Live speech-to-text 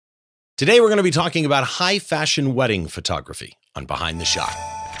Today, we're going to be talking about high fashion wedding photography on Behind the Shot.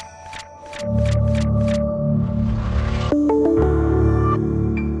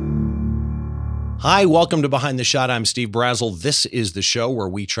 Hi, welcome to Behind the Shot. I'm Steve Brazill. This is the show where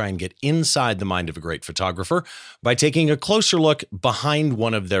we try and get inside the mind of a great photographer by taking a closer look behind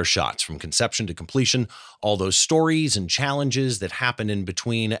one of their shots, from conception to completion, all those stories and challenges that happen in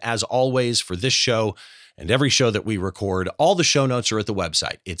between. As always, for this show and every show that we record, all the show notes are at the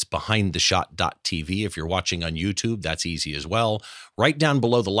website. It's behindtheshot.tv. If you're watching on YouTube, that's easy as well. Right down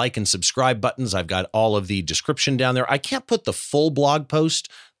below the like and subscribe buttons, I've got all of the description down there. I can't put the full blog post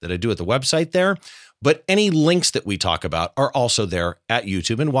that I do at the website there, but any links that we talk about are also there at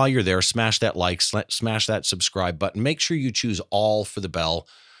YouTube. And while you're there, smash that like, smash that subscribe button. Make sure you choose all for the bell.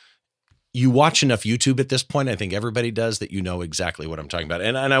 You watch enough YouTube at this point, I think everybody does, that you know exactly what I'm talking about.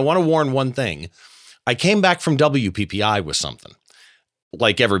 And I want to warn one thing. I came back from WPPI with something,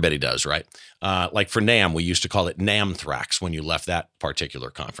 like everybody does, right? Like for NAMM, we used to call it NAMthrax when you left that particular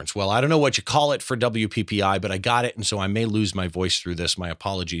conference. Well, I don't know what you call it for WPPI, but I got it, and so I may lose my voice through this. My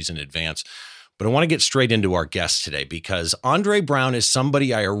apologies in advance. But I want to get straight into our guest today because Andre Brown is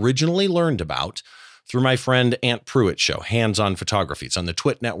somebody I originally learned about through my friend Ant Pruitt's show, Hands on Photography. It's on the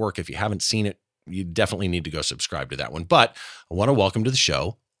Twit Network. If you haven't seen it, you definitely need to go subscribe to that one. But I want to welcome to the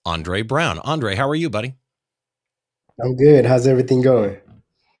show Andre Brown. Andre, how are you, buddy? I'm good. How's everything going?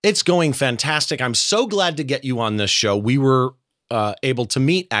 It's going fantastic. I'm so glad to get you on this show. We were able to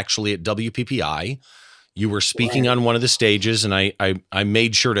meet actually at WPPI. You were speaking on one of the stages, and I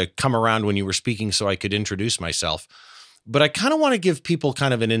made sure to come around when you were speaking so I could introduce myself. But I kind of want to give people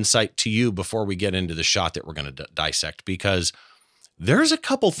kind of an insight to you before we get into the shot that we're going to dissect, because there's a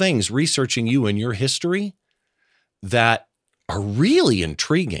couple things researching you and your history that are really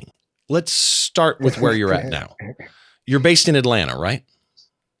intriguing. Let's start with where you're at now. You're based in Atlanta, right?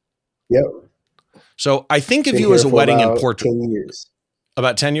 Yep. So I think of you as a wedding and portrait. 10 years.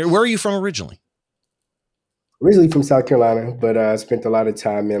 About 10 years. Where are you from originally? Originally from South Carolina, but I spent a lot of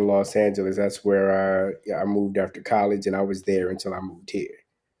time in Los Angeles. That's where I moved after college, and I was there until I moved here.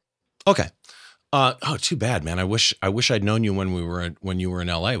 Okay. Too bad, man. I wish I'd known you when you were in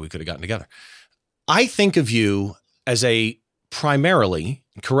LA. We could have gotten together. I think of you as a primarily,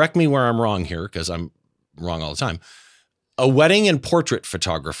 correct me where I'm wrong here, because I'm wrong all the time, a wedding and portrait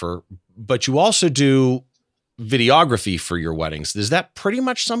photographer, but you also do videography for your weddings. Does that pretty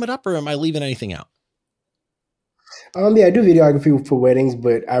much sum it up, or am I leaving anything out? Yeah, I do videography for weddings,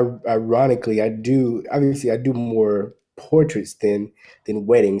 but ironically, I do more portraits than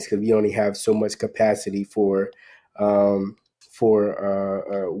weddings, because we only have so much capacity for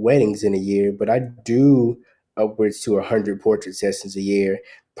weddings in a year. But I do upwards to 100 portrait sessions a year,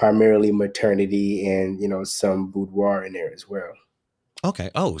 primarily maternity and some boudoir in there as well. Okay.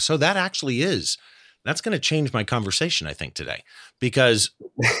 Oh, so that actually that's going to change my conversation, I think, today, because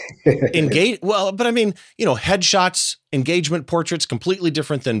headshots, engagement portraits, completely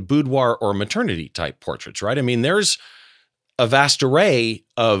different than boudoir or maternity type portraits, right? I mean, there's a vast array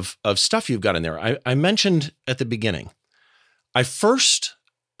of stuff you've got in there. I mentioned at the beginning, I first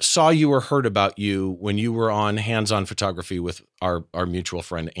saw you or heard about you when you were on Hands on Photography with our mutual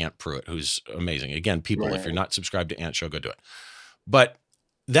friend, Ant Pruitt, who's amazing. Again, people, If you're not subscribed to Ant Show, go do it. But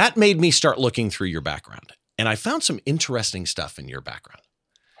that made me start looking through your background, and I found some interesting stuff in your background.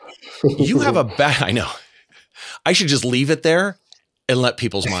 You have I know. I should just leave it there and let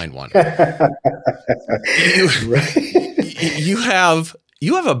people's mind wander. You have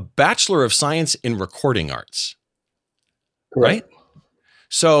a Bachelor of Science in Recording Arts, right?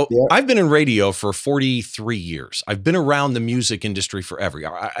 So yep. I've been in radio for 43 years. I've been around the music industry forever.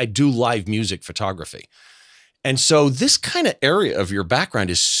 I do live music photography. And so this kind of area of your background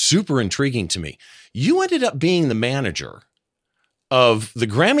is super intriguing to me. You ended up being the manager of the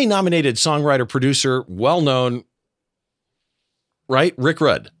Grammy-nominated songwriter, producer, well-known, right? Rick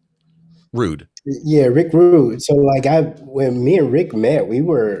Rude. Yeah, Rick Rude. So when me and Rick met, we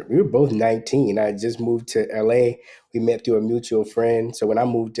were both 19. I just moved to LA. We met through a mutual friend. So when I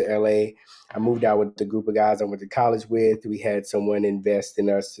moved to LA, I moved out with the group of guys I went to college with. We had someone invest in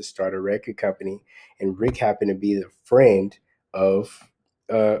us to start a record company, and Rick happened to be the friend of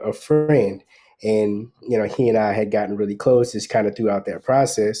a friend. And he and I had gotten really close just kind of throughout that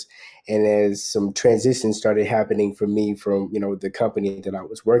process. And as some transitions started happening for me from the company that I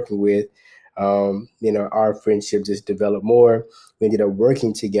was working with, our friendship just developed more. We ended up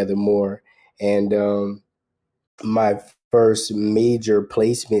working together more. And my first major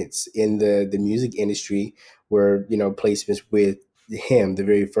placements in the music industry were, placements with him. The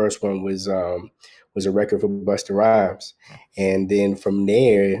very first one was was a record for Busta Rhymes. And then from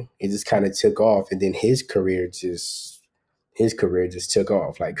there, it just kind of took off. And then his career just took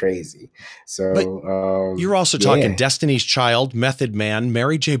off like crazy. But So you're also talking Destiny's Child, Method Man,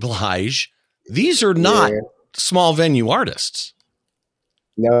 Mary J. Blige. These are not small venue artists.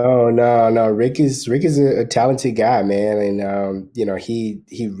 No. Rick is a talented guy, man, and he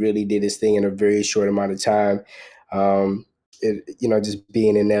really did his thing in a very short amount of time. Just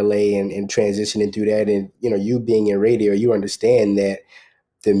being in LA and transitioning through that, and you being in radio, you understand that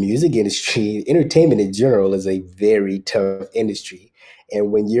the music industry, entertainment in general, is a very tough industry.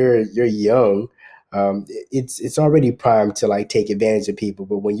 And when you're young, it's already primed to like take advantage of people.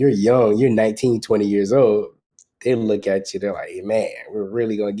 But when you're young, you're 19, 20 years old, they look at you, they're like, hey, man, we're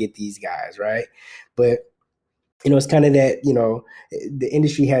really going to get these guys, right? But it's kind of that, the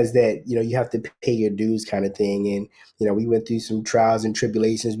industry has that, you have to pay your dues kind of thing. And, we went through some trials and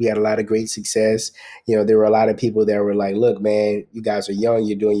tribulations. We had a lot of great success. There were a lot of people that were like, look, man, you guys are young.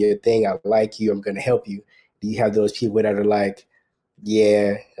 You're doing your thing. I like you. I'm going to help you. You have those people that are like,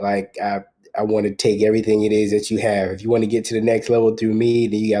 yeah, like I want to take everything it is that you have. If you want to get to the next level through me,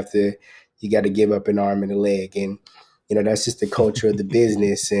 then you got to give up an arm and a leg. And, that's just the culture of the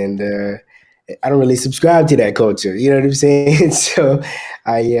business. And, I don't really subscribe to that culture. You know what I'm saying? So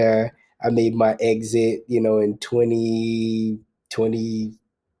I made my exit, in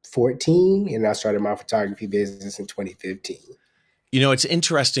 2014, and I started my photography business in 2015. It's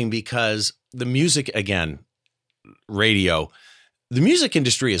interesting because the music, again, radio, the music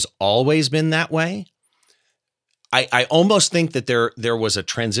industry has always been that way. I almost think that there was a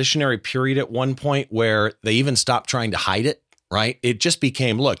transitionary period at one point where they even stopped trying to hide it. Right? It just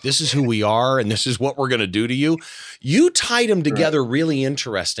became, look, this is who we are and this is what we're going to do to you. You tied them together really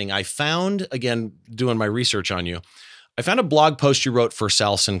interesting. I found, again, doing my research on you, I found a blog post you wrote for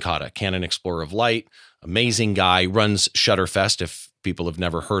Sal Sincata, Canon Explorer of Light, amazing guy, runs Shutterfest. If people have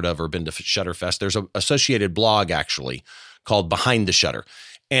never heard of or been to Shutterfest, there's an associated blog actually called Behind the Shutter.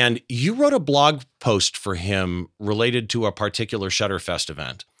 And you wrote a blog post for him related to a particular Shutterfest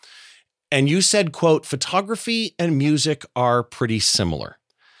event. And you said, quote, photography and music are pretty similar.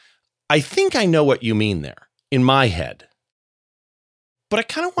 I think I know what you mean there in my head. But I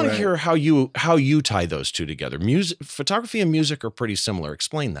kind of want to hear how you tie those two together. Photography and music are pretty similar.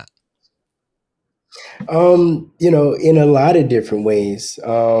 Explain that. In a lot of different ways.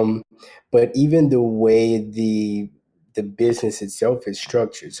 But even the way the business itself is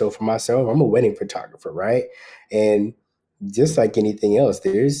structured. So for myself, I'm a wedding photographer, right? And just like anything else,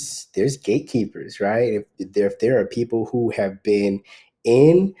 there's gatekeepers, right? If there are people who have been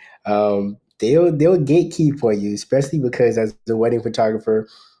in, they'll gatekeep for you, especially because as a wedding photographer,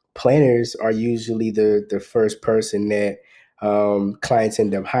 planners are usually the first person that clients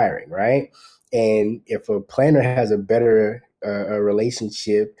end up hiring, right? And if a planner has a better a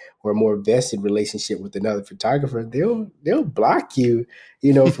relationship or a more vested relationship with another photographer, they'll block you,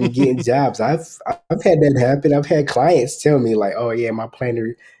 from getting jobs. I've had that happen. I've had clients tell me like, oh yeah, my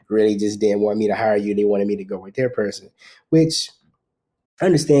planner really just didn't want me to hire you. They wanted me to go with their person, which I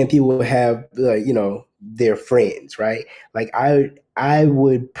understand people have their friends, right? Like I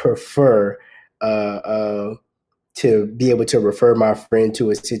would prefer to be able to refer my friend to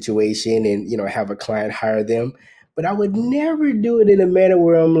a situation and, have a client hire them. But I would never do it in a manner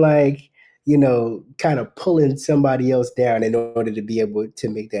where I'm like, kind of pulling somebody else down in order to be able to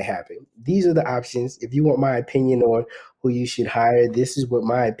make that happen. These are the options. If you want my opinion on who you should hire, this is what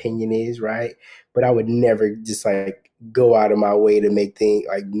my opinion is, right? But I would never just like go out of my way to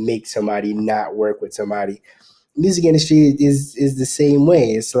make somebody not work with somebody. Music industry is the same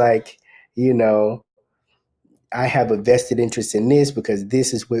way. It's like, I have a vested interest in this because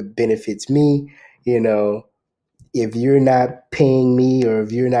this is what benefits me. If you're not paying me or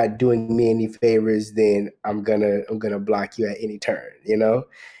if you're not doing me any favors, then I'm gonna block you at any turn,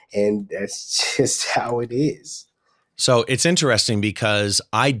 and that's just how it is. So it's interesting because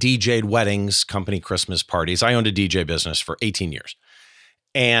I DJ'd weddings, company Christmas parties. I owned a DJ business for 18 years.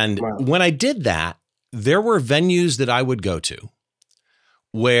 And when I did that, there were venues that I would go to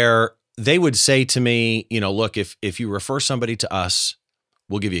where they would say to me, look, if you refer somebody to us,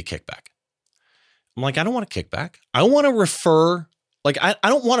 we'll give you a kickback. I'm like, I don't want a kickback. I want to refer, I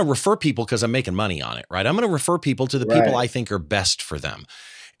don't want to refer people because I'm making money on it, right? I'm going to refer people to the people I think are best for them.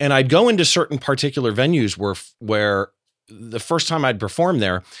 And I'd go into certain particular venues where the first time I'd perform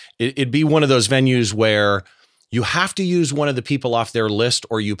there, it'd be one of those venues where you have to use one of the people off their list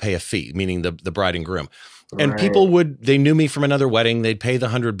or you pay a fee, meaning the bride and groom. And people they knew me from another wedding. They'd pay the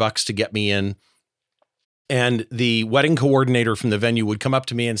 $100 to get me in. And the wedding coordinator from the venue would come up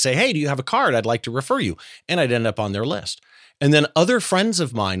to me and say, "Hey, do you have a card? I'd like to refer you." And I'd end up on their list. And then other friends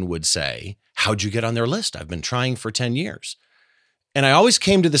of mine would say, "How'd you get on their list? I've been trying for 10 years." And I always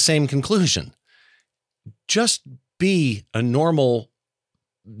came to the same conclusion. Just be a normal,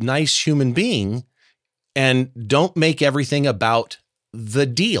 nice human being and don't make everything about the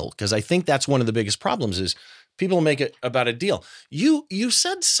deal. Because I think that's one of the biggest problems is people make it about a deal. You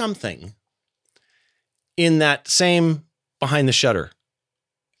said something in that same Behind the Shutter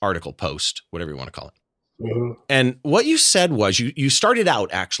article, post, whatever you want to call it. Mm-hmm. And what you said was you started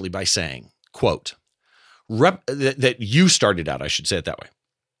out actually by saying, quote, that you started out, I should say it that way.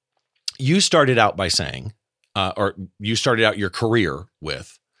 You started out by saying, or you started out your career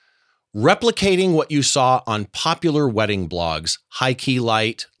with replicating what you saw on popular wedding blogs, high key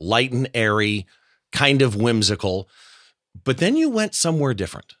light and airy, kind of whimsical. But then you went somewhere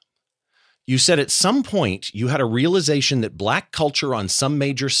different. You said at some point you had a realization that Black culture on some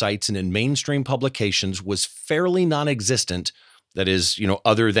major sites and in mainstream publications was fairly non-existent. That is,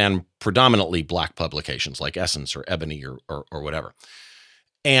 other than predominantly Black publications like Essence or Ebony or whatever.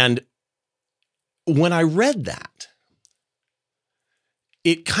 And when I read that,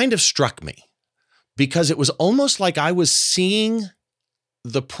 it kind of struck me because it was almost like I was seeing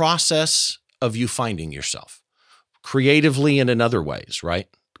the process of you finding yourself creatively and in other ways, right?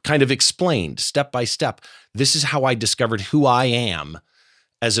 Kind of explained step by step. This is how I discovered who I am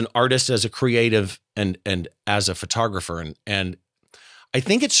as an artist, as a creative, and as a photographer. And I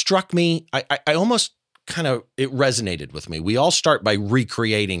think it struck me, I almost kind of, it resonated with me. We all start by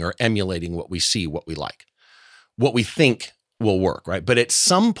recreating or emulating what we see, what we like, what we think will work, right? But at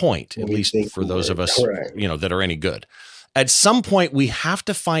some point, at least for those of us, that are any good, at some point we have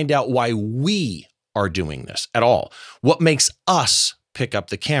to find out why we are doing this at all. What makes us pick up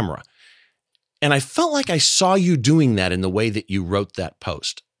the camera? And I felt like I saw you doing that in the way that you wrote that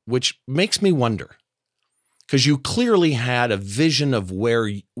post, which makes me wonder, because you clearly had a vision of where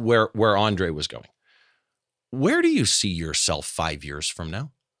Andre was going. Where do you see yourself 5 years from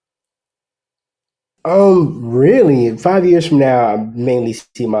now? Really, 5 years from now, I mainly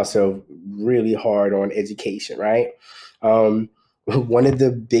see myself really hard on education, right? One of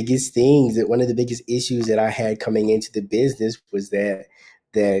the biggest issues that I had coming into the business was that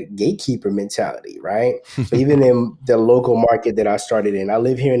gatekeeper mentality, right? So even in the local market that I started in, I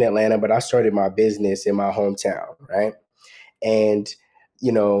live here in Atlanta, but I started my business in my hometown, right? And,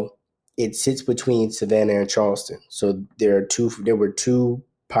 it sits between Savannah and Charleston. So there were two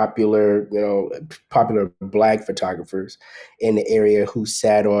popular Black photographers in the area who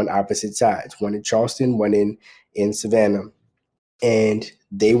sat on opposite sides, one in Charleston, one in Savannah. And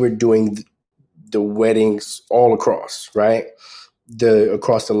they were doing the weddings all across, right?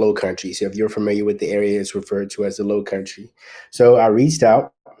 Across the Low Country. So if you're familiar with the area, it's referred to as the Low Country. So I reached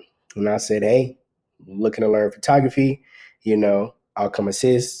out and I said, "Hey, I'm looking to learn photography. I'll come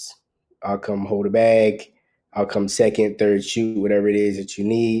assist. I'll come hold a bag. I'll come second, third shoot, whatever it is that you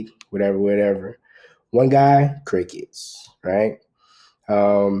need, whatever." One guy, crickets, right?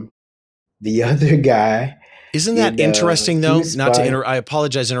 The other guy. Isn't that interesting though? Not to I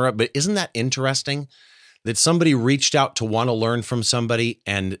apologize to interrupt, but isn't that interesting that somebody reached out to want to learn from somebody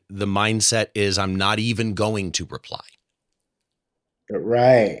and the mindset is, I'm not even going to reply.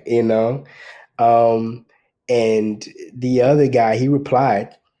 Right. And the other guy, he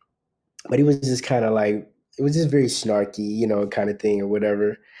replied, but he was just kind of like, it was just very snarky, kind of thing or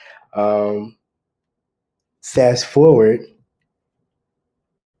whatever. Fast forward,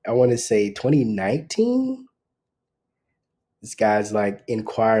 I want to say 2019. This guy's like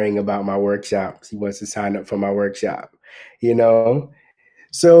inquiring about my workshops. He wants to sign up for my workshop,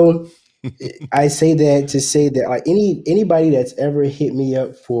 So I say that to say that like anybody that's ever hit me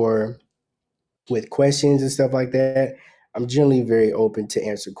up with questions and stuff like that, I'm generally very open to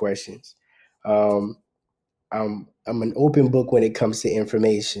answer questions. I'm an open book when it comes to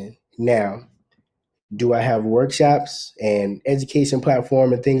information. Now, do I have workshops and education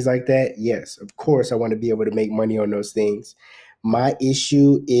platform and things like that? Yes, of course, I want to be able to make money on those things. My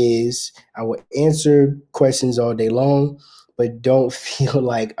issue is I will answer questions all day long, but don't feel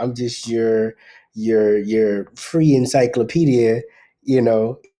like I'm just your free encyclopedia, and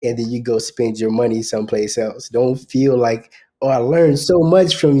then you go spend your money someplace else. Don't feel like, oh, I learned so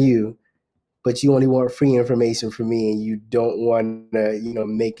much from you, but you only want free information from me and you don't want to,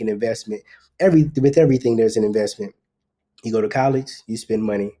 make an investment. With everything, there's an investment. You go to college, you spend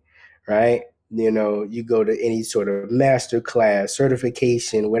money, right? You go to any sort of master class,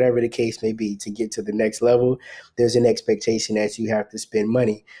 certification, whatever the case may be, to get to the next level, there's an expectation that you have to spend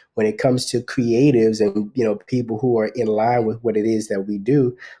money. When it comes to creatives and, people who are in line with what it is that we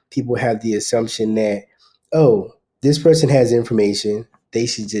do, people have the assumption that, oh, this person has information, they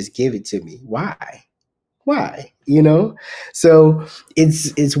should just give it to me. Why? So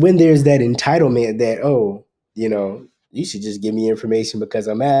it's when there's that entitlement that, oh, you should just give me information because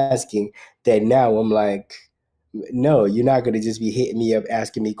I'm asking, that now I'm like, no, you're not going to just be hitting me up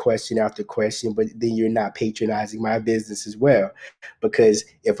asking me question after question, but then you're not patronizing my business as well. Because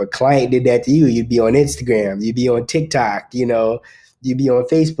if a client did that to you, you'd be on Instagram, you'd be on TikTok, you'd be on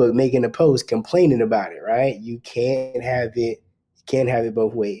Facebook making a post complaining about it, right? You can't have it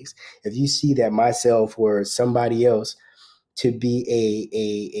both ways. If you see that myself or somebody else to be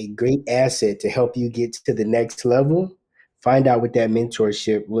a great asset to help you get to the next level, find out what that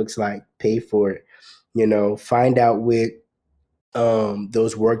mentorship looks like, pay for it. Find out what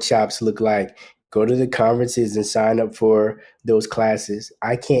those workshops look like. Go to the conferences and sign up for those classes.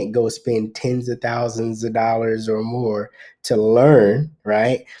 I can't go spend tens of thousands of dollars or more to learn,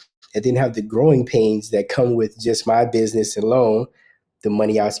 right? And then have the growing pains that come with just my business alone, the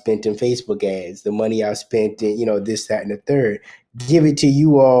money I spent in Facebook ads, the money I spent in, this, that, and the third. Give it to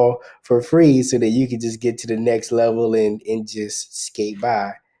you all for free so that you can just get to the next level and just skate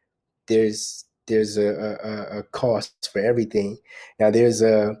by. There's a cost for everything. Now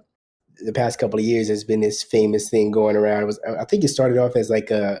the past couple of years, there's been this famous thing going around. I think it started off as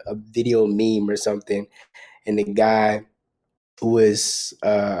like a video meme or something. And the guy was,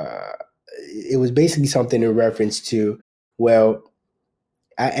 it was basically something in reference to, well,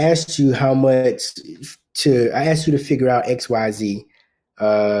 I asked you to figure out XYZ.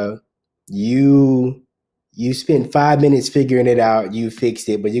 You spent 5 minutes figuring it out. You fixed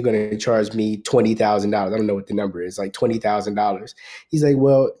it, but you're going to charge me $20,000. I don't know what the number is, like $20,000. He's like,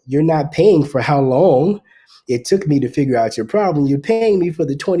 well, you're not paying for how long it took me to figure out your problem. You're paying me for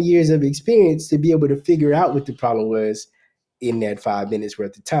the 20 years of experience to be able to figure out what the problem was in that 5 minutes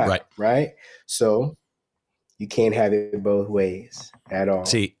worth of time. Right? So you can't have it both ways at all.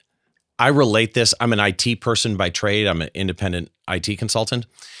 See, I relate this. I'm an IT person by trade. I'm an independent IT consultant.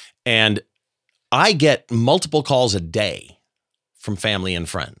 And I get multiple calls a day from family and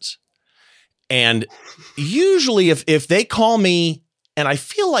friends. And usually if they call me and I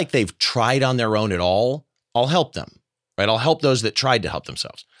feel like they've tried on their own at all, I'll help them, right? I'll help those that tried to help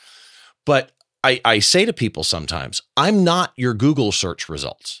themselves. But I say to people sometimes, I'm not your Google search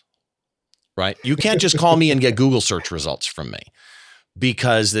results, right? You can't just call me and get Google search results from me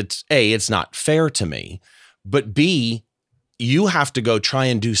because it's not fair to me, but B, you have to go try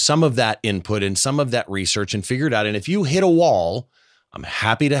and do some of that input and some of that research and figure it out. And if you hit a wall, I'm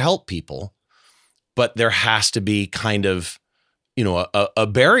happy to help people, but there has to be kind of, a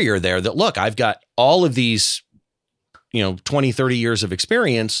barrier there that, look, I've got all of these, 20, 30 years of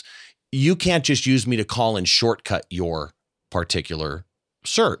experience. You can't just use me to call and shortcut your particular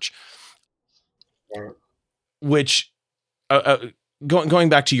search, which going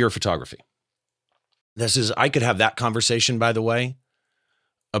back to your photography. I could have that conversation, by the way,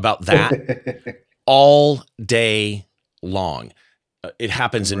 about that all day long. It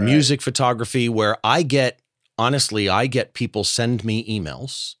happens in music photography where I get people send me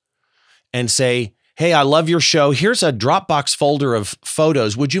emails and say, hey, I love your show. Here's a Dropbox folder of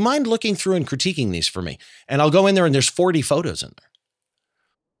photos. Would you mind looking through and critiquing these for me? And I'll go in there and there's 40 photos in there.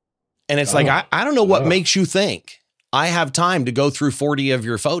 And it's like, I don't know what makes you think I have time to go through 40 of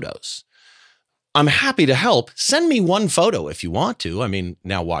your photos. I'm happy to help. Send me one photo if you want to. I mean,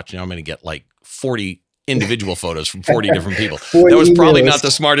 now watch. Now I'm going to get like 40 individual photos from 40 different people. That was probably not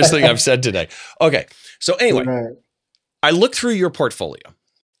the smartest thing I've said today. Okay. So anyway, I look through your portfolio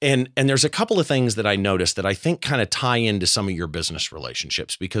and there's a couple of things that I noticed that I think kind of tie into some of your business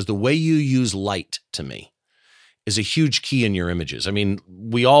relationships, because the way you use light to me is a huge key in your images. I mean,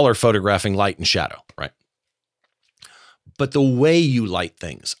 we all are photographing light and shadow, right? But the way you light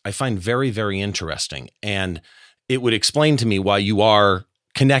things, I find very, very interesting. And it would explain to me why you are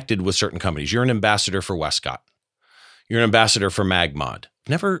connected with certain companies. You're an ambassador for Westcott. You're an ambassador for MagMod.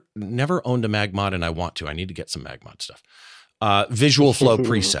 Never owned a MagMod, and I want to. I need to get some MagMod stuff. Visual Flow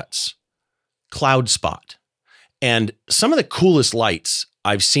presets, CloudSpot. And some of the coolest lights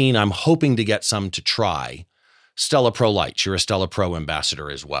I've seen, I'm hoping to get some to try. Stella Pro lights. You're a Stella Pro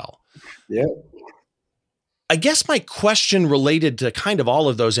ambassador as well. Yeah. I guess my question related to kind of all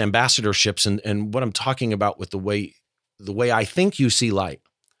of those ambassadorships and what I'm talking about with the way I think you see light,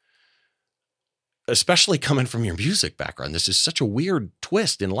 especially coming from your music background. This is such a weird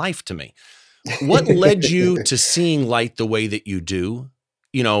twist in life to me. What led you to seeing light the way that you do?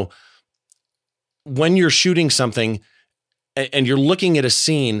 You know, when you're shooting something and you're looking at a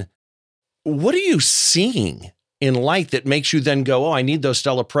scene, what are you seeing in light that makes you then go, oh, I need those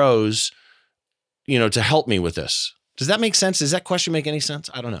Stella Pros, you know, to help me with this? Does that make sense? Does that question make any sense?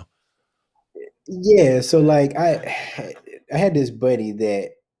 I don't know. Yeah. So like I had this buddy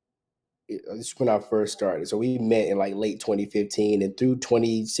that this is when I first started. So we met in like late 2015 and through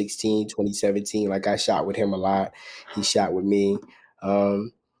 2016, 2017, like I shot with him a lot. He shot with me.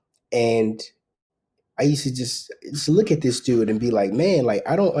 And I used to just look at this dude and be like, man, like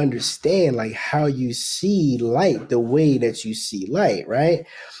I don't understand like how you see light the way that you see light, right?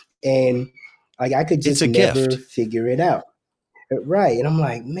 And like I could It's just a never gift. figure it out. Right. And I'm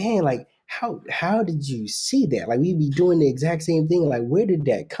like, man, like how did you see that? Like we'd be doing the exact same thing. Like, where did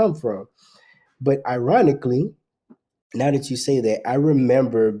that come from? But ironically, now that you say that, I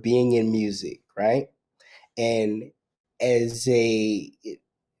remember being in music, right? And as a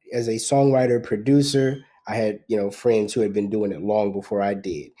as a songwriter producer, I had, friends who had been doing it long before I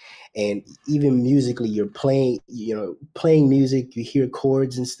did. And even musically, you're playing music, you hear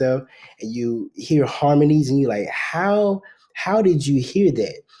chords and stuff, and you hear harmonies, and you're like, how did you hear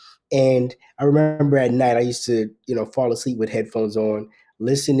that? And I remember at night I used to, fall asleep with headphones on,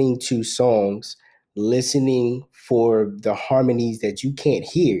 listening to songs, listening for the harmonies that you can't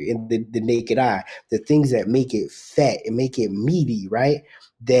hear in the naked eye, the things that make it fat and make it meaty, right?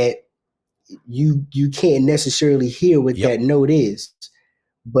 That you can't necessarily hear what Yep. that note is,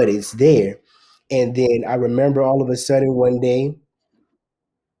 but it's there. And then I remember all of a sudden one day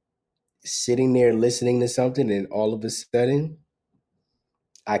sitting there listening to something, and all of a sudden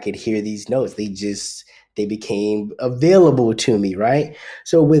I could hear these notes. They became available to me, right?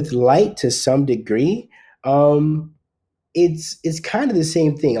 So with light, to some degree, um, it's kind of the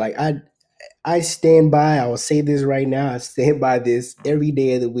same thing. Like I stand by, I will say this right now, I stand by this every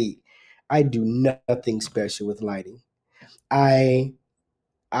day of the week. I do nothing special with lighting. I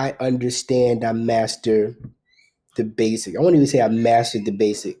I understand, I master the basics. I won't even say I mastered the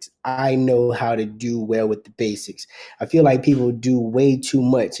basics. I know how to do well with the basics. I feel like people do way too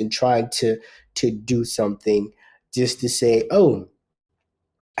much in trying to do something just to say, oh,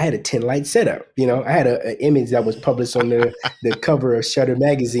 I had a 10 light setup. I had an image that was published on the cover of Shutter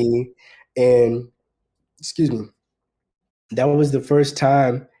magazine, and excuse me, that was the first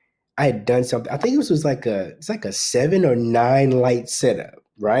time I had done something. I think it was like it's like a 7 or 9 light setup,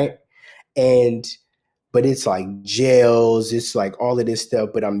 right? And but it's like gels, it's like all of this stuff,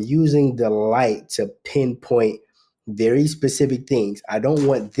 but I'm using the light to pinpoint very specific things. I don't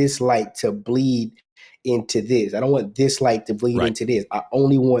want this light to bleed into this. I don't want this light to bleed Right. into this. I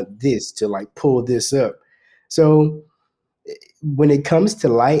only want this to like pull this up. So when it comes to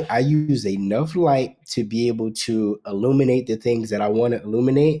light, I use enough light to be able to illuminate the things that I want to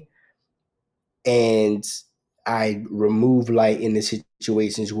illuminate, and I remove light in the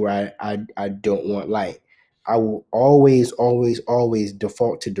situations where I don't want light. I will always, always, always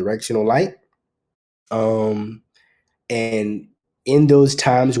default to directional light. Um, and in those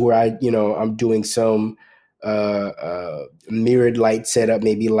times where I'm doing some mirrored light setup,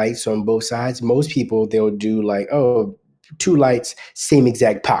 maybe lights on both sides. Most people, they'll do like, oh, 2 lights, same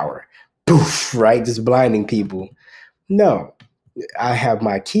exact power, poof, right, just blinding people. No, I have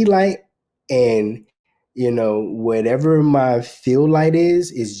my key light, and whatever my field light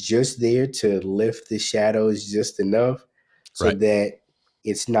is just there to lift the shadows just enough so Right. that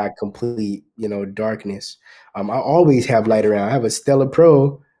it's not complete, darkness. I always have light around. I have a Stella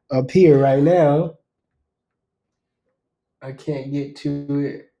Pro up here right now. I can't get to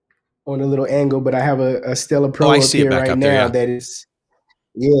it on a little angle, but I have a Stella Oh, I Pro up see it here back right up there. now Yeah. that is,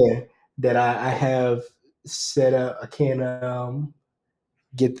 yeah, that I have set up. I can't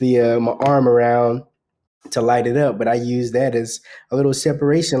get the my arm around to light it up, but I use that as a little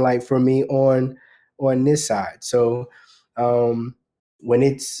separation light for me on this side. So um, when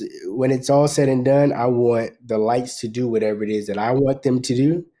it's all said and done, I want the lights to do whatever it is that I want them to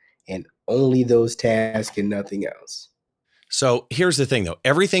do, and only those tasks and nothing else. So here's the thing, though.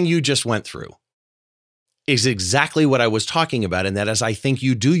 Everything you just went through is exactly what I was talking about, and that is, I think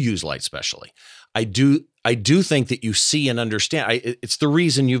you do use light specially. I do think that you see and understand. It's the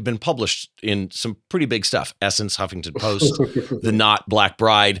reason you've been published in some pretty big stuff: Essence, Huffington Post, The Knot, Black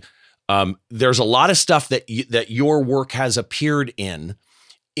Bride. There's a lot of stuff that your work has appeared in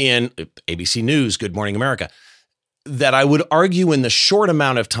ABC News, Good Morning America, that I would argue in the short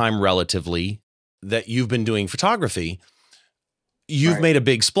amount of time relatively that you've been doing photography, you've Right. made a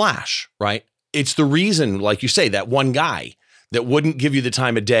big splash, right? It's the reason, like you say, that one guy that wouldn't give you the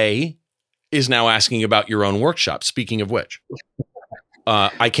time of day is now asking about your own workshop. Speaking of which,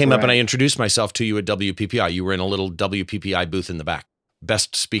 I came up and I introduced myself to you at WPPI. You were in a little WPPI booth in the back.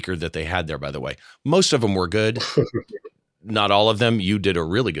 Best speaker that they had there, by the way. Most of them were good. Not all of them. You did a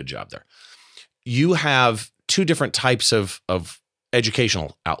really good job there. You have two different types of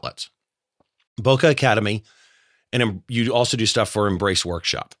educational outlets. Boca Academy, and you also do stuff for Embrace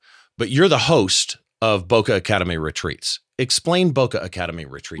Workshop. But you're the host of Boca Academy Retreats. Explain Boca Academy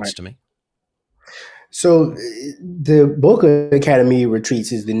Retreats to me. So the Boca Academy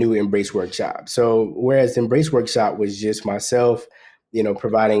Retreats is the new Embrace Workshop. So whereas the Embrace Workshop was just myself,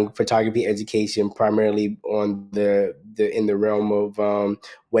 providing photography education primarily on in the realm of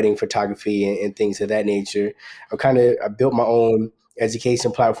wedding photography and things of that nature, I built my own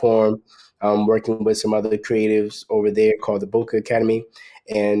education platform, working with some other creatives over there called the Boca Academy.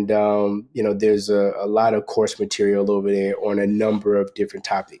 And, there's a lot of course material over there on a number of different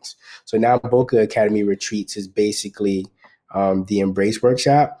topics. So now Boca Academy Retreats is basically the Embrace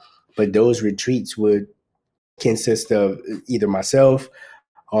Workshop, but those retreats would consist of either myself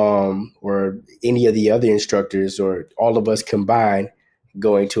or any of the other instructors or all of us combined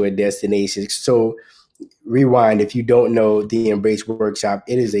going to a destination. So rewind, if you don't know the Embrace Workshop,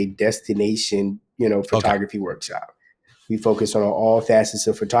 it is a destination, photography workshop. We focus on all facets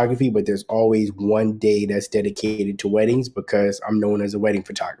of photography, but there's always one day that's dedicated to weddings because I'm known as a wedding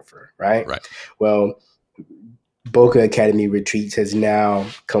photographer, right? Right. Well, Boca Academy Retreats has now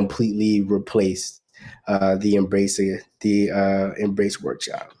completely replaced the Embrace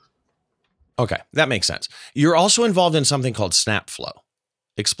Workshop. Okay, that makes sense. You're also involved in something called SnapFlow.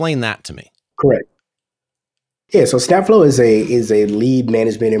 Explain that to me. Correct. Yeah, so SnapFlow is a lead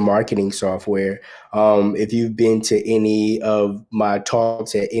management and marketing software. If you've been to any of my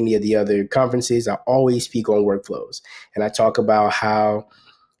talks at any of the other conferences, I always speak on workflows, and I talk about how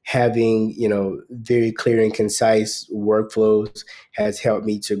having very clear and concise workflows has helped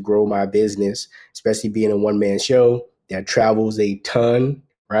me to grow my business, especially being a one-man show that travels a ton.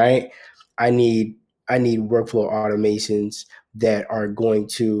 Right? I need workflow automations that are going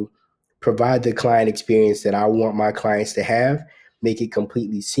to provide the client experience that I want my clients to have, make it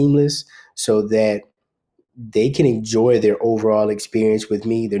completely seamless so that they can enjoy their overall experience with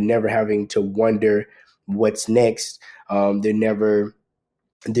me. They're never having to wonder what's next.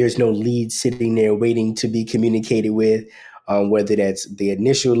 There's no lead sitting there waiting to be communicated with, whether that's the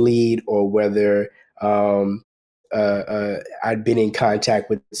initial lead or whether I'd been in contact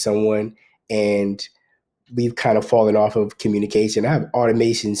with someone and we've kind of fallen off of communication. I have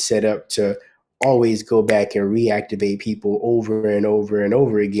automation set up to always go back and reactivate people over and over and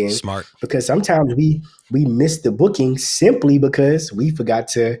over again. Smart. Because sometimes we miss the booking simply because we forgot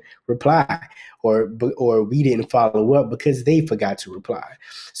to reply or we didn't follow up because they forgot to reply.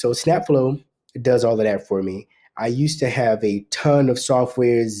 So SnapFlow does all of that for me. I used to have a ton of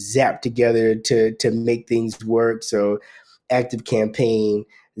software zapped together to make things work. So ActiveCampaign,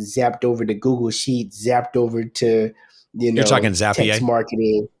 zapped over to Google Sheets, zapped over to, You're talking Zapier? Text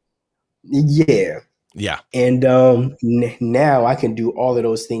marketing. Yeah. Yeah. And now I can do all of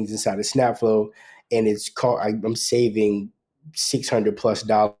those things inside of SnapFlow, and I'm saving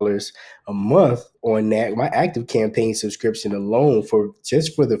 $600+ a month on that. My ActiveCampaign subscription alone for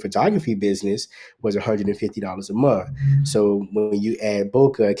the photography business was $150 a month. So when you add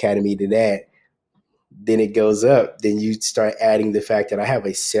Boca Academy to that, then it goes up. Then you start adding the fact that I have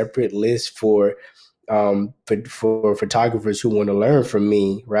a separate list for photographers who want to learn from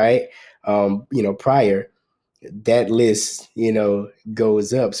me, right? Prior, that list,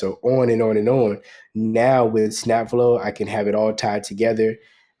 goes up. So on and on and on. Now with SnapFlow, I can have it all tied together.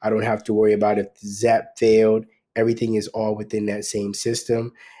 I don't have to worry about if the Zap failed. Everything is all within that same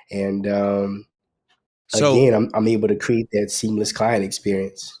system. And again, I'm able to create that seamless client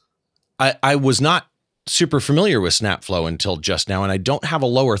experience. I was not super familiar with SnapFlow until just now, and I don't have a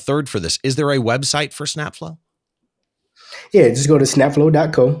lower third for this. Is there a website for SnapFlow? Yeah, just go to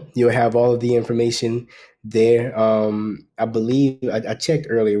snapflow.co. You'll have all of the information there. I believe I checked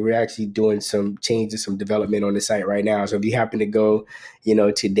earlier. We're actually doing some changes, some development on the site right now. So if you happen to go,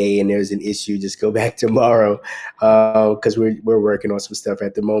 today and there's an issue, just go back tomorrow because we're working on some stuff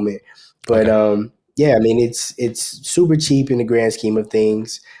at the moment. But yeah, I mean it's super cheap in the grand scheme of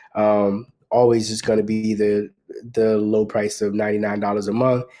things. Always just going to be the low price of $99 a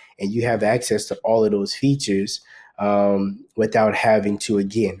month, and you have access to all of those features without having to,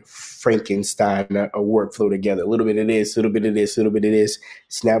 again, Frankenstein a workflow together. A little bit of this, a little bit of this, a little bit of this.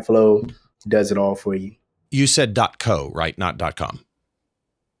 SnapFlow does it all for you. You said .co, right? Not .com.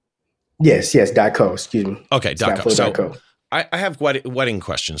 Yes, .co. Excuse me. Okay, .co. So I have wedding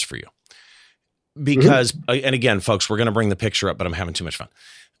questions for you. because, and again, folks, we're going to bring the picture up, but I'm having too much fun.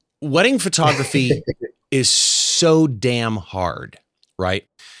 Wedding photography is so damn hard, right?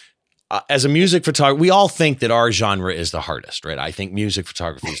 As a music photographer, we all think that our genre is the hardest, right? I think music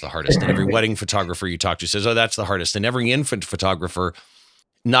photography is the hardest. And every wedding photographer you talk to says, oh, that's the hardest. And every infant photographer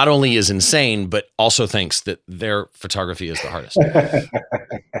not only is insane, but also thinks that their photography is the hardest.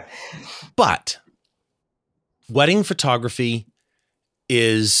 But wedding photography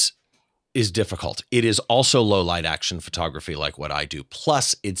is difficult. It is also low light action photography like what I do.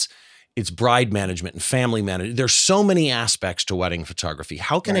 Plus it's bride management and family management. There's so many aspects to wedding photography.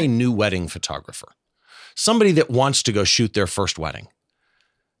 How can a new wedding photographer, somebody that wants to go shoot their first wedding,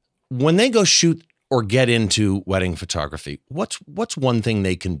 when they go shoot or get into wedding photography, what's one thing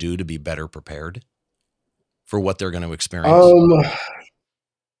they can do to be better prepared for what they're going to experience?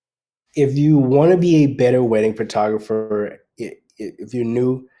 If you want to be a better wedding photographer, if you're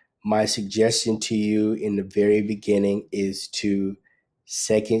new, my suggestion to you in the very beginning is to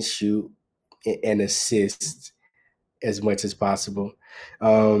second shoot and assist as much as possible.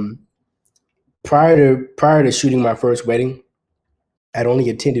 Prior to shooting my first wedding, I'd only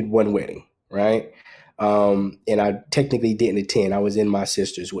attended one wedding, right? And I technically didn't attend. I was in my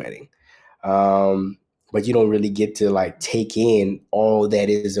sister's wedding. But you don't really get to like take in all that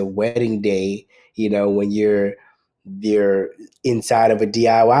is a wedding day, when you're inside of a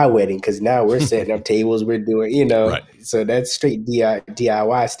DIY wedding, because now we're setting up tables, we're doing, Right. So that's straight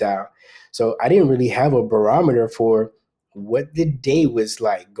DIY style. So I didn't really have a barometer for what the day was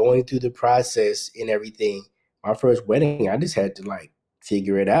like, going through the process and everything. My first wedding, I just had to like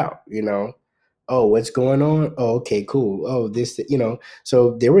figure it out, Oh, what's going on? Oh, okay, cool. Oh, this,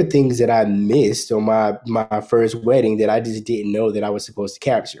 So there were things that I missed on my first wedding that I just didn't know that I was supposed to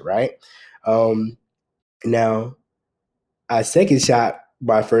capture, right? Now, I second shot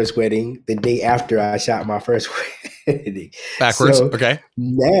my first wedding the day after I shot my first wedding. Backwards, so okay.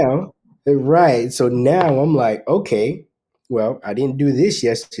 Now, right. So now I'm like, okay, well, I didn't do this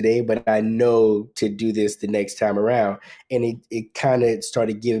yesterday, but I know to do this the next time around. And it kind of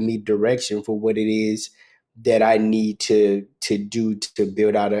started giving me direction for what it is that I need to do to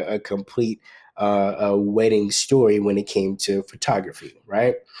build out a complete a wedding story when it came to photography,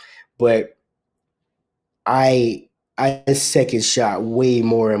 right? But I second shot way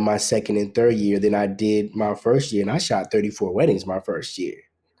more in my second and third year than I did my first year. And I shot 34 weddings my first year,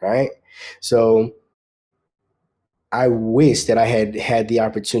 right? So I wish that I had the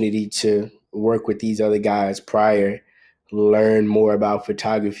opportunity to work with these other guys prior, learn more about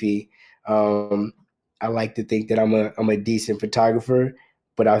photography. I like to think that I'm a decent photographer,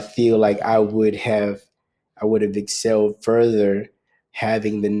 but I feel like I would have excelled further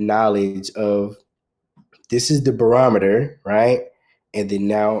having the knowledge of this is the barometer, right? And then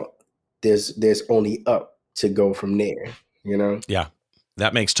now there's only up to go from there, Yeah.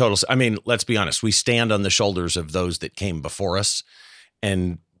 That makes total sense. I mean, let's be honest. We stand on the shoulders of those that came before us,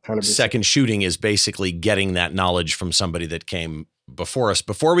 and 100%. Second shooting is basically getting that knowledge from somebody that came before us.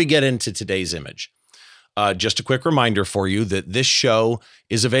 Before we get into today's image, just a quick reminder for you that this show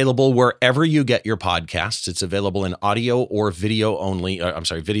is available wherever you get your podcasts. It's available in audio or video only.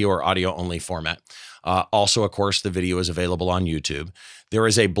 Video or audio only format. Also, of course, the video is available on YouTube. There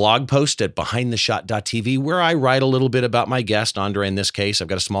is a blog post at behindtheshot.tv where I write a little bit about my guest, Andre, in this case. I've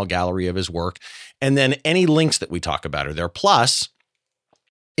got a small gallery of his work. And then any links that we talk about are there. Plus,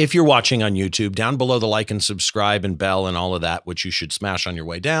 if you're watching on YouTube, down below the like and subscribe and bell and all of that, which you should smash on your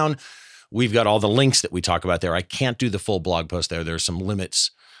way down, we've got all the links that we talk about there. I can't do the full blog post there. There's some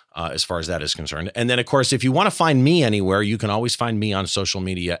limits as far as that is concerned. And then, of course, if you want to find me anywhere, you can always find me on social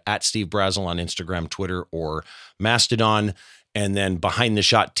media at Steve Brazel on Instagram, Twitter, or Mastodon. And then Behind the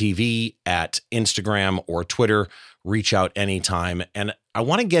Shot TV at Instagram or Twitter. Reach out anytime. And I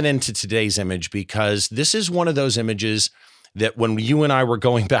want to get into today's image because this is one of those images that when you and I were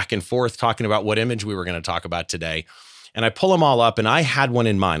going back and forth talking about what image we were going to talk about today, and I pull them all up and I had one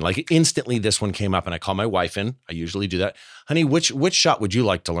in mind. Like instantly this one came up and I call my wife in. I usually do that. Honey, which shot would you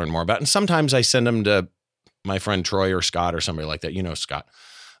like to learn more about? And sometimes I send them to my friend Troy or Scott or somebody like that. You know, Scott.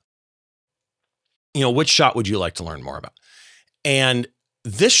 Which shot would you like to learn more about? And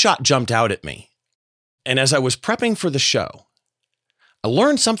this shot jumped out at me. And as I was prepping for the show, I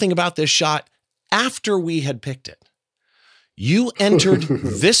learned something about this shot after we had picked it. You entered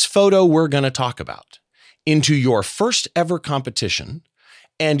this photo we're going to talk about into your first ever competition.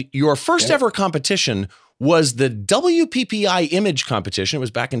 And your first ever competition was the WPPI image competition. It was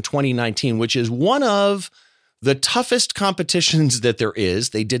back in 2019, which is one of the toughest competitions that there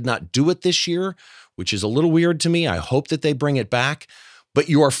is. They did not do it this year, which is a little weird to me. I hope that they bring it back. But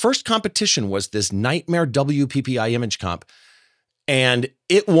your first competition was this Nightmare WPPI image comp, and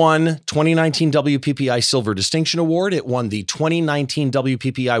it won 2019 WPPI Silver Distinction Award. It won the 2019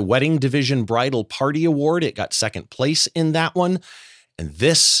 WPPI Wedding Division Bridal Party Award. It got second place in that one. And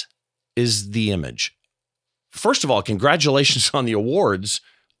this is the image. First of all, congratulations on the awards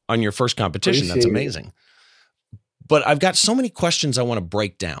on your first competition. That's amazing. But I've got so many questions I want to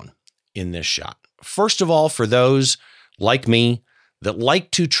break down in this shot. First of all, for those like me that like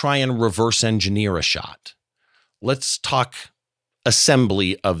to try and reverse engineer a shot, let's talk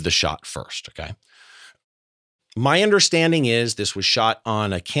assembly of the shot first, okay? My understanding is this was shot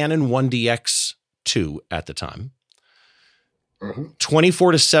on a Canon 1DX2 at the time,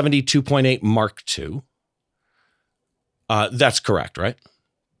 24 to 70 2.8 Mark II. That's correct, right?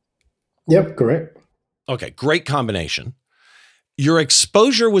 Yep, correct. Okay, great combination. Your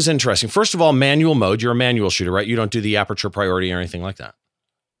exposure was interesting. First of all, manual mode. You're a manual shooter, right? You don't do the aperture priority or anything like that.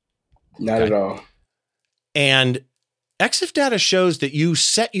 Not at all. And EXIF data shows that you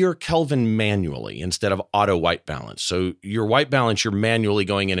set your Kelvin manually instead of auto white balance. So your white balance, you're manually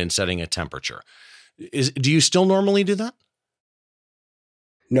going in and setting a temperature. Do you still normally do that?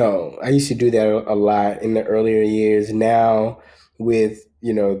 No, I used to do that a lot in the earlier years. Now, with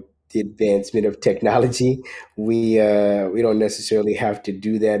the advancement of technology, we don't necessarily have to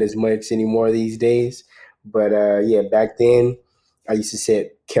do that as much anymore these days. But yeah, back then I used to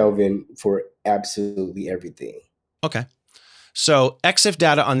set Kelvin for absolutely everything. Okay. So EXIF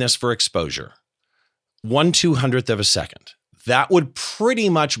data on this for exposure, 1/200th of a second. That would pretty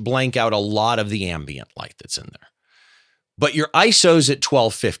much blank out a lot of the ambient light that's in there. But your ISO's at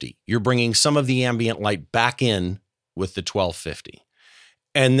 1250. You're bringing some of the ambient light back in with the 1250.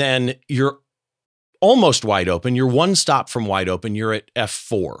 And then you're almost wide open. You're one stop from wide open. You're at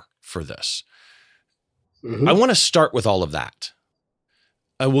f4 for this. I want to start with all of that.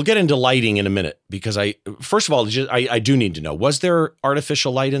 We'll get into lighting in a minute because first of all, I do need to know, was there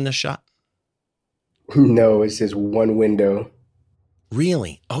artificial light in this shot? No, it's just one window.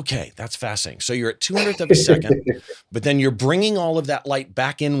 Really? Okay, that's fascinating. So you're at 200th of a second, but then you're bringing all of that light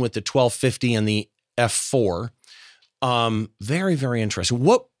back in with the 1250 and the f4. Very, very interesting.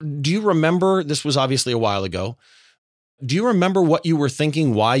 What do you remember? This was obviously a while ago. Do you remember what you were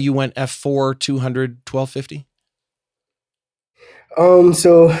thinking, why you went f4, 200, 1250?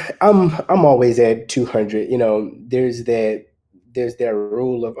 So I'm always at 200. There's that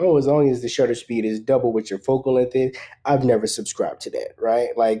rule of, as long as the shutter speed is double what your focal length is. I've never subscribed to that,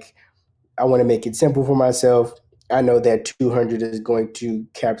 right? Like, I want to make it simple for myself. I know that 200 is going to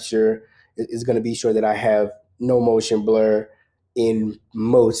be sure that I have no motion blur in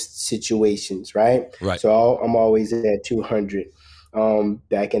most situations, right? Right. So I'm always at 200.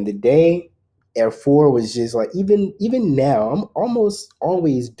 Back in the day, f4 was just like, even now, I'm almost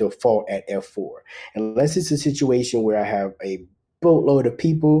always default at f4, unless it's a situation where I have a boatload of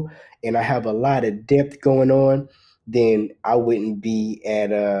people and I have a lot of depth going on. Then I wouldn't be at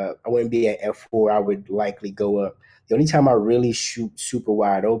f4. I would likely go up. The only time I really shoot super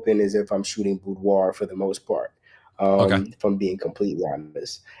wide open is if I'm shooting boudoir for the most part. If I'm being completely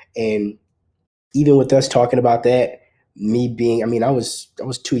honest. And even with us talking about that, I was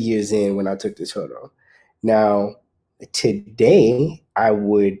 2 years in when I took this photo. Now, today, I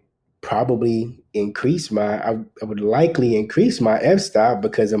would probably I would likely increase my f-stop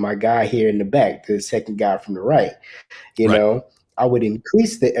because of my guy here in the back, the second guy from the right. I would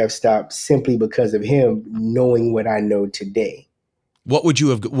increase the f-stop simply because of him knowing what I know today. What would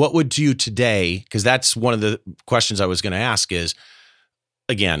you today? Because that's one of the questions I was going to ask is,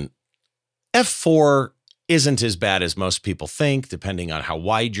 again, f4 isn't as bad as most people think, depending on how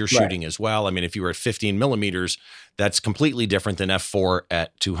wide you're shooting as well. I mean, if you were at 15 millimeters, that's completely different than f4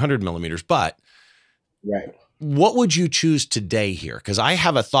 at 200 millimeters. But what would you choose today here? Because I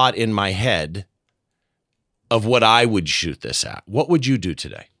have a thought in my head of what I would shoot this at. What would you do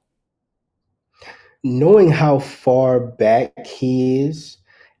today? Knowing how far back he is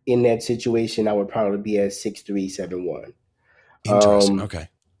in that situation, I would probably be at 6.371. Interesting. Okay.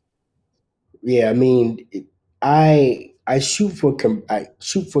 Yeah, I mean, I shoot for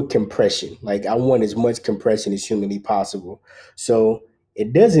compression. Like, I want as much compression as humanly possible. So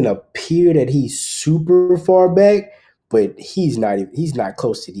it doesn't appear that he's super far back, but he's not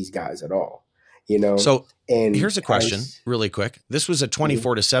close to these guys at all. So here's a question really quick. This was a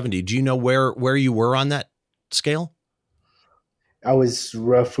 24 to 70. Do you know where you were on that scale? I was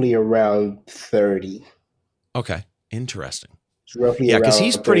roughly around 30. Okay. Interesting. Yeah, because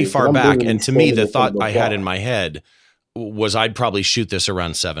he's pretty far back. And to me, the thought I had in my head was I'd probably shoot this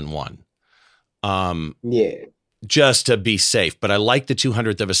around 7.1. Yeah. just to be safe. But I like the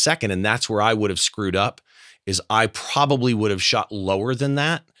 200th of a second, and that's where I would have screwed up. Is I probably would have shot lower than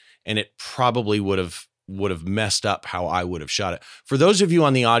that, and it probably would have messed up how I would have shot it. For those of you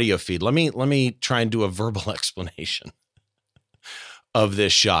on the audio feed, let me try and do a verbal explanation of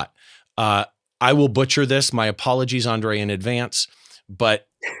this shot. I will butcher this. My apologies, Andre, in advance. But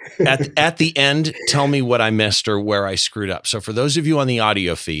at the end, tell me what I missed or where I screwed up. So for those of you on the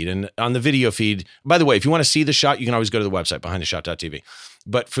audio feed and on the video feed, by the way, if you want to see the shot, you can always go to the website, behindtheshot.tv.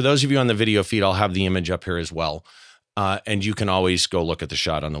 But for those of you on the video feed, I'll have the image up here as well. And you can always go look at the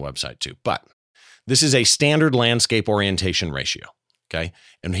shot on the website too. But this is a standard landscape orientation ratio, okay?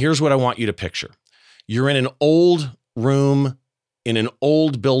 And here's what I want you to picture. You're in an old room, in an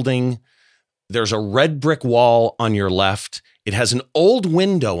old building. There's a red brick wall on your left. It has an old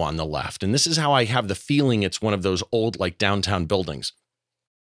window on the left. And this is how I have the feeling it's one of those old, like, downtown buildings,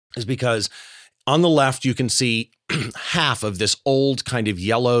 is because on the left, you can see half of this old kind of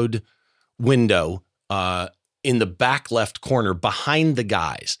yellowed window in the back left corner behind the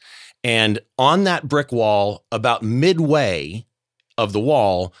guys. And on that brick wall, about midway of the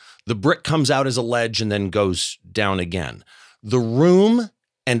wall, the brick comes out as a ledge and then goes down again. The room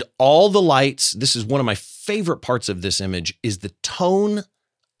and all the lights, this is one of my favorite parts of this image, is the tone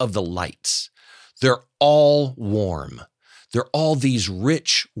of the lights. They're all warm. They're all these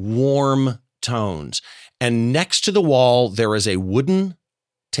rich, warm tones. And next to the wall, there is a wooden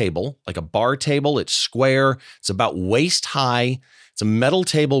table, like a bar table. It's square. It's about waist high. It's a metal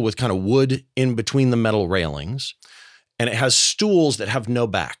table with kind of wood in between the metal railings. And it has stools that have no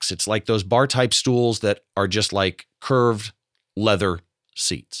backs. It's like those bar type stools that are just like curved leather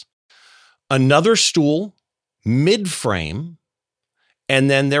seats. Another stool mid-frame, and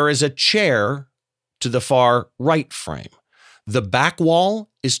then there is a chair to the far right frame. The back wall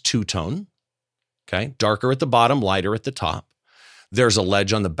is two-tone, okay? Darker at the bottom, lighter at the top. There's a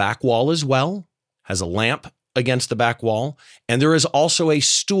ledge on the back wall as well, has a lamp against the back wall, and there is also a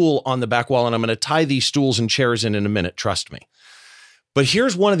stool on the back wall, and I'm going to tie these stools and chairs in a minute, trust me. But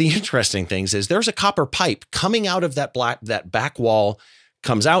here's one of the interesting things is there's a copper pipe coming out of that back wall,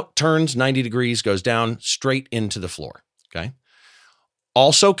 comes out, turns 90 degrees, goes down straight into the floor, okay?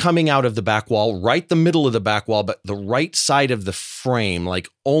 Also coming out of the back wall, right the middle of the back wall, but the right side of the frame, like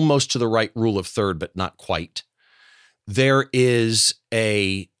almost to the right rule of third, but not quite. There is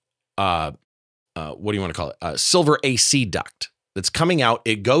a, what do you want to call it? A silver AC duct that's coming out.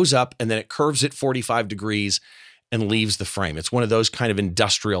 It goes up and then it curves at 45 degrees and leaves the frame. It's one of those kind of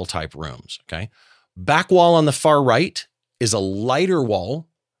industrial type rooms, okay? Back wall on the far right is a lighter wall,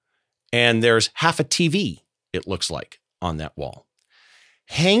 and there's half a TV, it looks like, on that wall.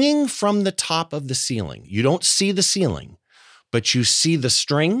 Hanging from the top of the ceiling, you don't see the ceiling, but you see the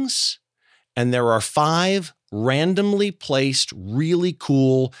strings, and there are 5 randomly placed, really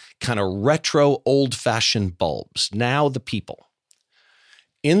cool, kind of retro, old-fashioned bulbs. Now the people.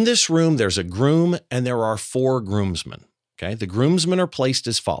 In this room, there's a groom, and there are 4 groomsmen, okay? The groomsmen are placed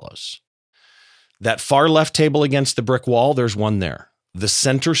as follows. That far left table against the brick wall, there's one there. The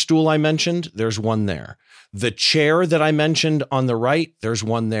center stool I mentioned, there's one there. The chair that I mentioned on the right, there's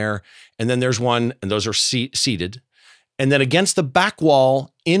one there. And then there's one, and those are seated. And then against the back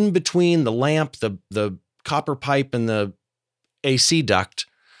wall, in between the lamp, the copper pipe, and the AC duct,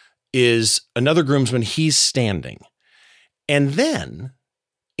 is another groomsman. He's standing. And then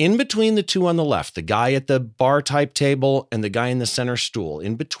in between the two on the left, the guy at the bar type table and the guy in the center stool,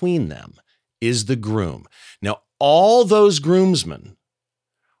 in between them is the groom. Now, all those groomsmen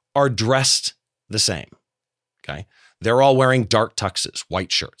are dressed the same, okay? They're all wearing dark tuxes,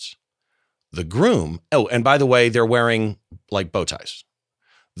 white shirts. The groom, oh, and by the way, they're wearing like bow ties.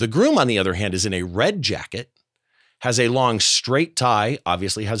 The groom, on the other hand, is in a red jacket, has a long straight tie,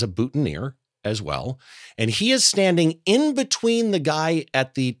 obviously has a boutonniere as well, and he is standing in between the guy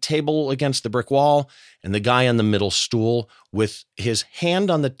at the table against the brick wall and the guy on the middle stool with his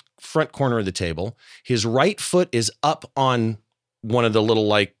hand on the front corner of the table. His right foot is up on one of the little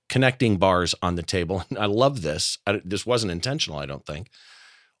like connecting bars on the table. I love this. This wasn't intentional, I don't think.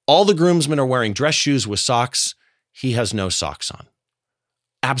 All the groomsmen are wearing dress shoes with socks. He has no socks on.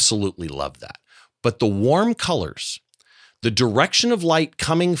 Absolutely love that. But the warm colors, the direction of light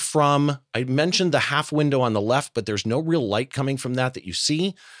coming from, I mentioned the half window on the left, but there's no real light coming from that you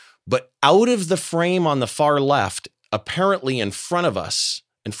see. But out of the frame on the far left, apparently in front of us,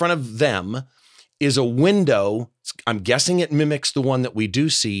 in front of them, is a window. I'm guessing it mimics the one that we do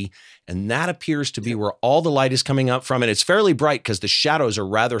see. And that appears to be where all the light is coming up from. And it's fairly bright because the shadows are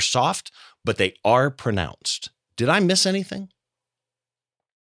rather soft, but they are pronounced. Did I miss anything?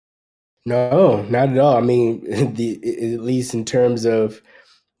 No, not at all. I mean, at least in terms of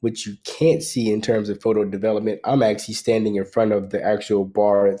what you can't see in terms of photo development, I'm actually standing in front of the actual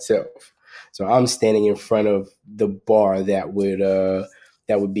bar itself. So I'm standing in front of the bar that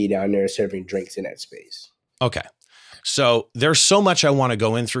would be down there serving drinks in that space. Okay. So there's so much I want to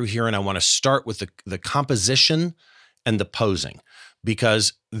go in through here, and I want to start with the composition and the posing,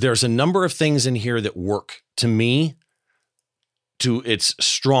 because there's a number of things in here that work to me to its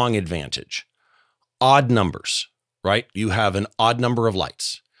strong advantage. Odd numbers, right? You have an odd number of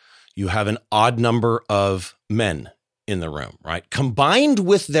lights. You have an odd number of men in the room, right? Combined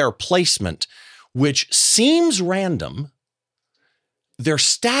with their placement, which seems random, they're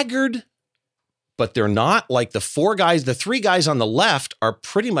staggered, but they're not. Like the three guys on the left are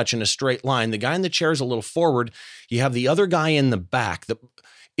pretty much in a straight line. The guy in the chair is a little forward. You have the other guy in the back.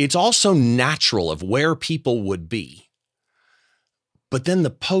 It's also natural of where people would be. But then the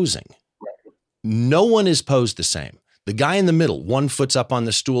posing, no one is posed the same. The guy in the middle, one foot's up on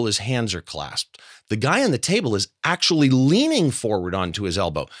the stool, his hands are clasped. The guy on the table is actually leaning forward onto his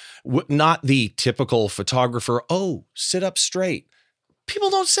elbow. Not the typical photographer, sit up straight. People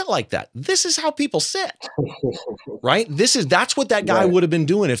don't sit like that. This is how people sit, right? That's what that guy would have been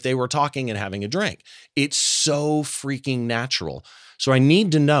doing if they were talking and having a drink. It's so freaking natural. So I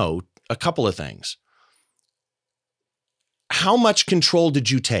need to know a couple of things. How much control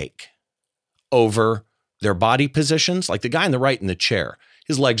did you take over their body positions? Like the guy on the right in the chair,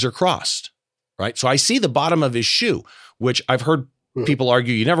 his legs are crossed, right? So I see the bottom of his shoe, which I've heard people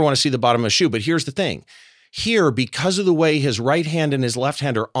argue you never want to see the bottom of a shoe. But here's the thing. Here, because of the way his right hand and his left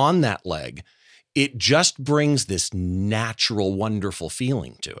hand are on that leg, it just brings this natural, wonderful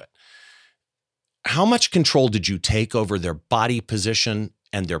feeling to it. How much control did you take over their body position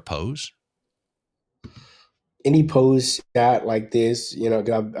and their pose? Any pose shot like this,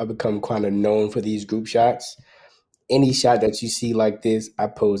 I've become kind of known for these group shots. Any shot that you see like this, I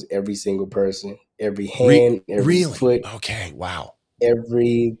pose every single person, every hand, every foot. Okay, wow.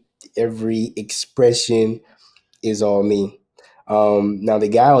 Every expression is all me. Now the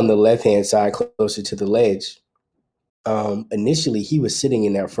guy on the left-hand side, closer to the ledge, initially he was sitting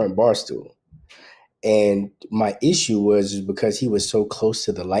in that front bar stool. And my issue was because he was so close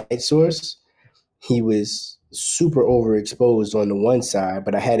to the light source, he was super overexposed on the one side,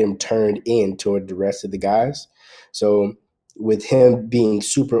 but I had him turned in toward the rest of the guys. So with him being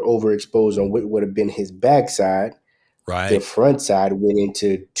super overexposed on what would have been his backside, the front side went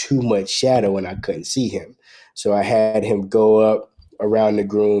into too much shadow and I couldn't see him. So I had him go up around the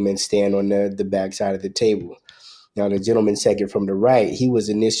groom and stand on the back side of the table. Now, the gentleman second from the right, he was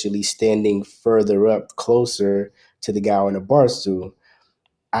initially standing further up, closer to the guy on the bar stool.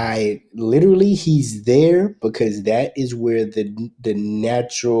 He's there because that is where the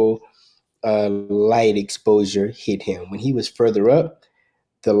natural light exposure hit him. When he was further up,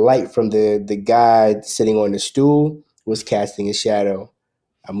 the light from the guy sitting on the stool was casting a shadow.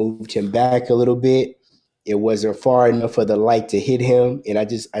 I moved him back a little bit. It wasn't far enough for the light to hit him. And I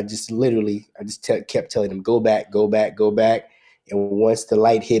just kept telling him, go back, go back, go back. And once the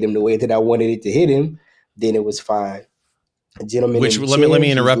light hit him the way that I wanted it to hit him, then it was fine. A gentleman. Let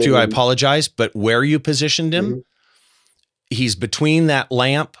me interrupt you. I apologize. But where you positioned him, he's between that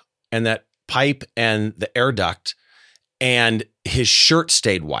lamp and that pipe and the air duct, and his shirt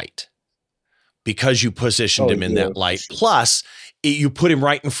stayed white because you positioned him in that light. Plus, you put him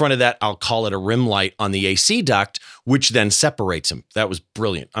right in front of that, I'll call it a rim light on the AC duct, which then separates him. That was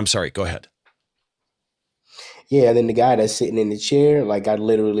brilliant. I'm sorry. Go ahead. Yeah. And then the guy that's sitting in the chair, like I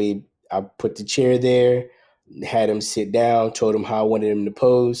put the chair there, had him sit down, told him how I wanted him to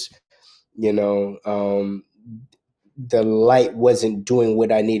pose. The light wasn't doing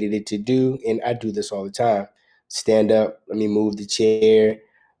what I needed it to do. And I do this all the time. Stand up, let me move the chair,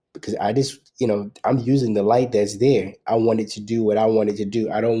 because I just, I'm using the light that's there. I wanted to do what I wanted to do.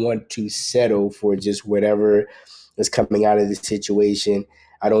 I don't want to settle for just whatever is coming out of the situation.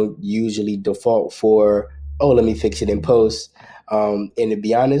 I don't usually default for, let me fix it in post. And to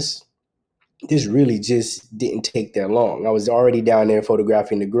be honest, this really just didn't take that long. I was already down there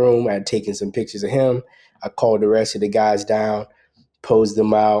photographing the groom. I had taken some pictures of him. I called the rest of the guys down, posed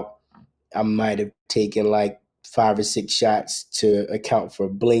them out. I might have taken like 5 or 6 shots to account for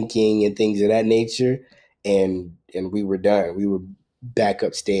blinking and things of that nature. And we were done. We were back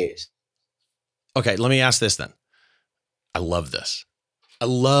upstairs. Okay, let me ask this then. I love this.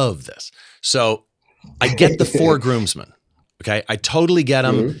 So I get the 4 groomsmen. Okay, I totally get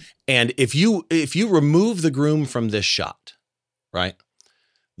them. Mm-hmm. And if you remove the groom from this shot, right,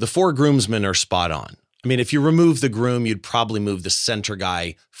 the 4 groomsmen are spot on. I mean, if you remove the groom, you'd probably move the center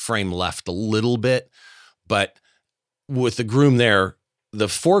guy frame left a little bit. But with the groom there, the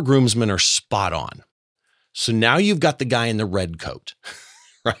 4 groomsmen are spot on. So now you've got the guy in the red coat,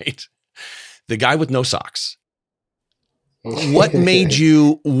 right? The guy with no socks. What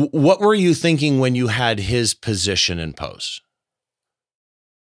were you thinking when you had his position and pose?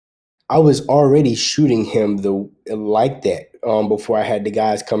 I was already shooting him like that before I had the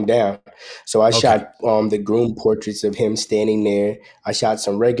guys come down. So I shot the groom portraits of him standing there. I shot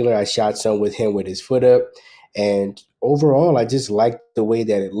some regular. I shot some with him with his foot up. And overall, I just liked the way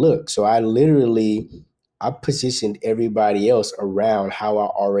that it looked. So I positioned everybody else around how I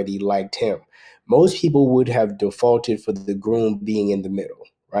already liked him. Most people would have defaulted for the groom being in the middle,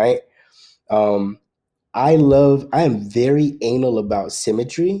 right? Um, I am very anal about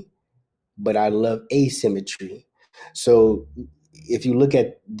symmetry, but I love asymmetry. So if you look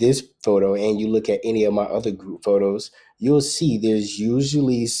at this photo and you look at any of my other group photos, you'll see there's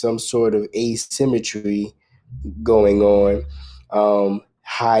usually some sort of asymmetry going on.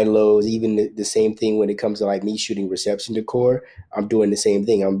 High lows, even the same thing when it comes to like me shooting reception decor. I'm doing the same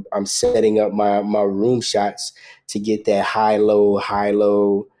thing. I'm setting up my room shots to get that high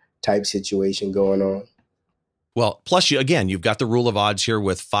low type situation going on. Well, plus you've got the rule of odds here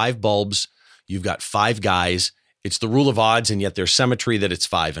with 5 bulbs. You've got 5 guys. It's the rule of odds, and yet there's symmetry that it's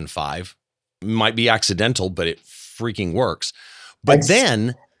 5 and 5. Might be accidental, but it freaking works. But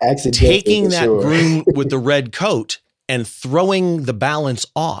then taking that groom with the red coat and throwing the balance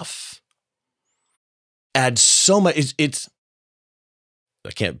off adds so much.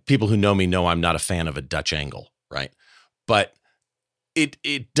 People who know me know I'm not a fan of a Dutch angle, right? But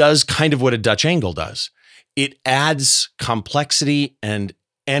it does kind of what a Dutch angle does. It adds complexity and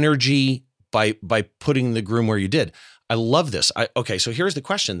energy by putting the groom where you did. I love this. So here's the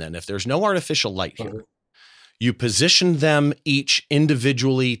question then. If there's no artificial light here, you positioned them each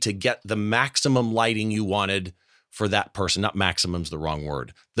individually to get the maximum lighting you wanted for that person. Not maximum's the wrong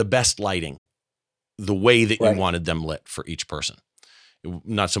word. The best lighting, the way that you wanted them lit for each person.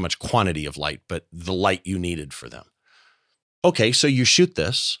 Not so much quantity of light, but the light you needed for them. Okay, so you shoot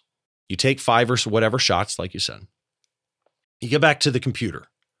this. You take 5 or whatever shots, like you said. You get back to the computer.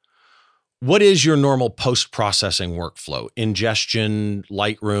 What is your normal post-processing workflow? Ingestion,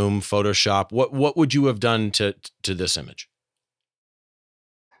 Lightroom, Photoshop? What would you have done to this image?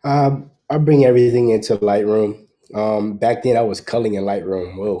 I bring everything into Lightroom. Back then, I was culling in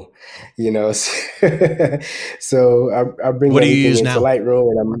Lightroom. Whoa, so I bring everything into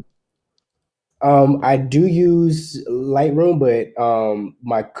Lightroom, and I do use Lightroom, but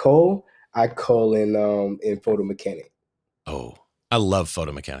I cull in Photo Mechanic. Oh, I love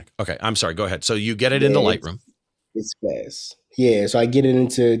Photo Mechanic. Okay, I'm sorry. Go ahead. So you get it into Lightroom. It's fast. Yeah, so I get it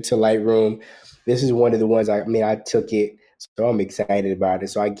into Lightroom. This is one of the ones I took it, so I'm excited about it.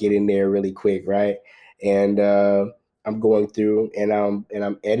 So I get in there really quick, right? And I'm going through and I'm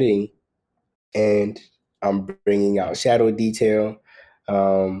editing, and I'm bringing out shadow detail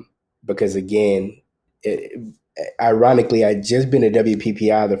because again, ironically, I just been a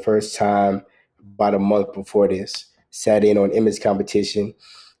WPPI the first time about a month before this. Sat in on image competition,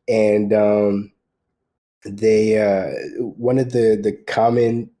 and they one of the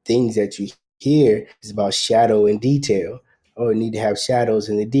common things that you hear is about shadow and detail. Oh, you need to have shadows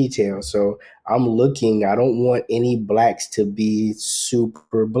in the detail. So I'm looking. I don't want any blacks to be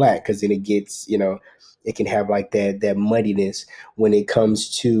super black because then it gets it can have like that muddiness when it comes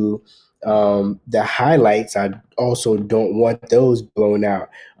to the highlights. I also don't want those blown out,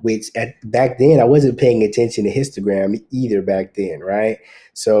 which back then I wasn't paying attention to histogram either back then, right?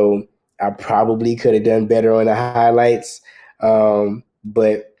 So I probably could have done better on the highlights,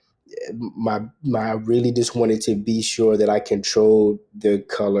 but I really just wanted to be sure that I controlled the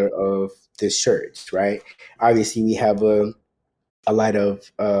color of the shirts, right? Obviously, we have a lot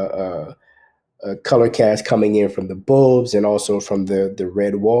of color cast coming in from the bulbs and also from the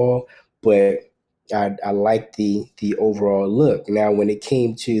red wall, but I like the overall look. Now, when it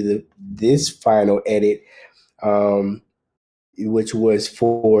came to this final edit, which was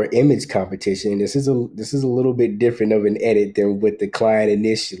for image competition, this is a little bit different of an edit than what the client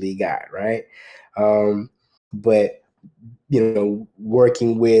initially got, right? But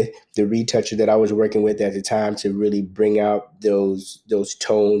working with the retoucher that I was working with at the time to really bring out those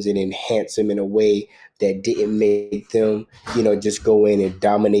tones and enhance them in a way that didn't make them, just go in and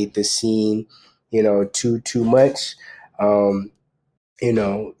dominate the scene, too much. That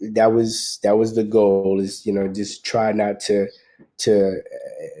was the goal, is, just try not to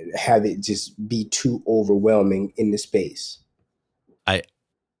have it just be too overwhelming in the space.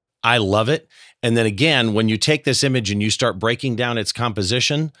 I love it. And then again, when you take this image and you start breaking down its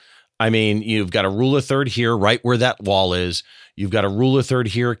composition, I mean, you've got a rule of third here, right where that wall is. You've got a rule of third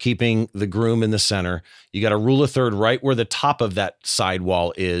here, keeping the groom in the center. You got a rule of third right where the top of that side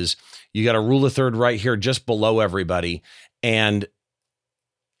wall is. You got a rule of third right here, just below everybody. And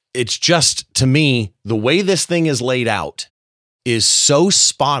it's just, to me, the way this thing is laid out is so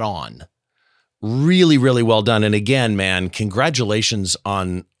spot on. Really, really well done. And again, man, congratulations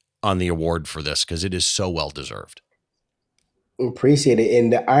on the award for this, because it is so well deserved. Appreciate it.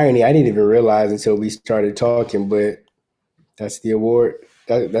 And the irony, I didn't even realize until we started talking, but that's the award.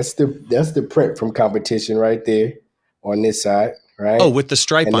 That's the print from competition right there on this side, right? Oh, with the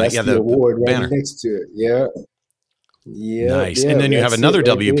stripe and on it. that's Yeah, the award right banner. next to it. Yeah. Yeah. Nice. Yeah, And then you have another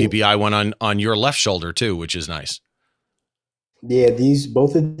right WPPI one on your left shoulder too, which is nice. Yeah,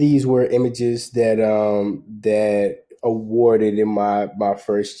 both of these were images that that awarded in my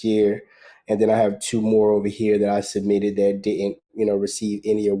first year, and then I have two more over here that I submitted that didn't receive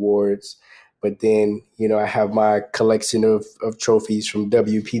any awards. But then I have my collection of trophies from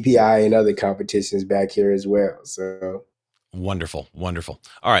WPPI and other competitions back here as well. So wonderful, wonderful.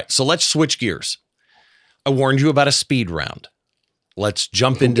 All right, so let's switch gears. I warned you about a speed round. Let's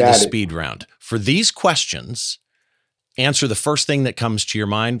jump into the speed round. For these questions, answer the first thing that comes to your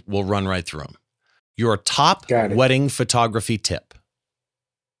mind. We'll run right through them. Your top wedding photography tip.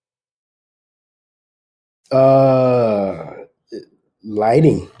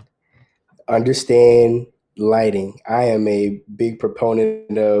 Lighting. Understand lighting. I am a big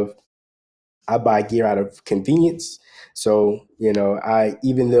proponent of, I buy gear out of convenience. So,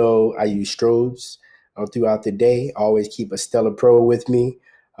 even though I use strobes throughout the day, I always keep a Stella Pro with me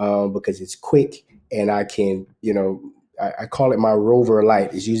because it's quick and I can, I call it my rover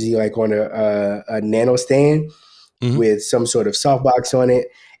light. It's usually like on a nano stand with some sort of softbox on it.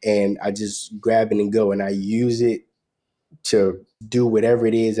 And I just grab it and go, and I use it to do whatever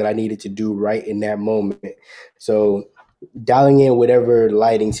it is that I needed to do right in that moment. So dialing in whatever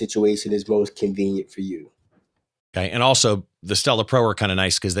lighting situation is most convenient for you. Okay. And also the Stella Pro are kind of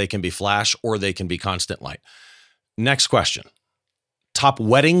nice because they can be flash or they can be constant light. Next question. Top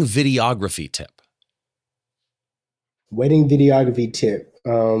wedding videography tip. Wedding videography tip.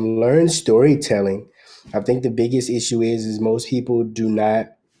 Learn storytelling. I think the biggest issue is most people do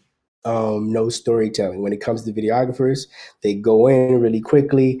not know storytelling. When it comes to videographers, they go in really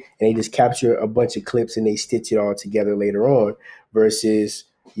quickly and they just capture a bunch of clips and they stitch it all together later on versus,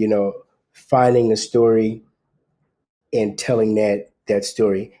 finding a story and telling that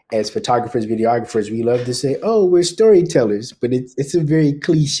story. As photographers, videographers, we love to say, oh, we're storytellers, but it's a very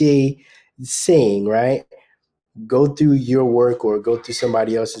cliche saying, right? Go through your work or go through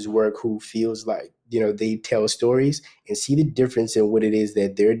somebody else's work who feels like, they tell stories, and see the difference in what it is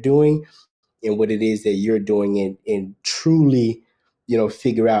that they're doing and what it is that you're doing, and truly,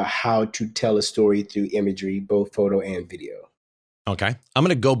 figure out how to tell a story through imagery, both photo and video. Okay. I'm going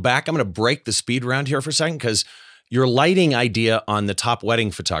to go back. I'm going to break the speed round here for a second, because your lighting idea on the top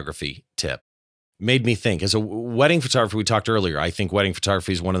wedding photography tip made me think. As a wedding photographer, we talked earlier, I think wedding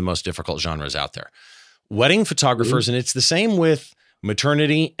photography is one of the most difficult genres out there. Wedding photographers, and it's the same with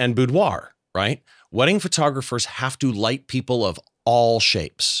maternity and boudoir, right? Wedding photographers have to light people of all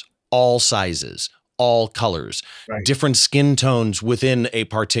shapes, all sizes, all colors, different skin tones within a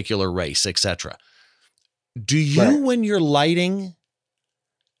particular race, etc. Do you, when you're lighting,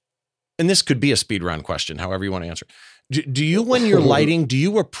 and this could be a speed round question, however you want to answer it, do you, when you're lighting, do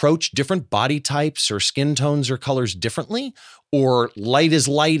you approach different body types or skin tones or colors differently? Or light is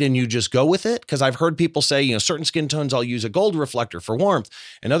light and you just go with it? Because I've heard people say, certain skin tones I'll use a gold reflector for warmth,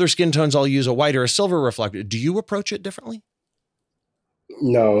 and other skin tones I'll use a white or a silver reflector. Do you approach it differently?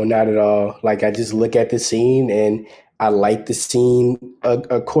 No, not at all. Like, I just look at the scene and I light the scene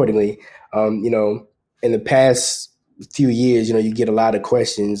accordingly. In the past few years, you get a lot of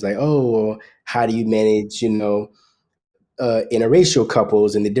questions like, oh, how do you manage, interracial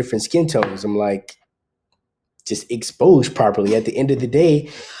couples and the different skin tones? I'm like, just expose properly. At the end of the day,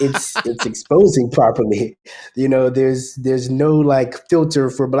 it's exposing properly. There's no like filter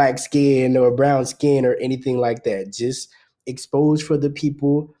for black skin or brown skin or anything like that. Just expose for the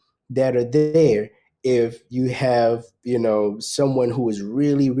people that are there. If you have, someone who is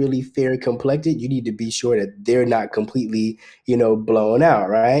really, really fair complected, you need to be sure that they're not completely, blown out,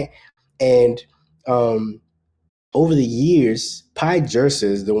 right? And over the years, Pi Jersa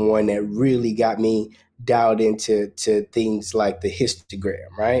is the one that really got me dialed into things like the histogram,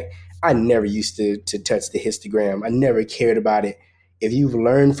 right? I never used to touch the histogram. I never cared about it. If you've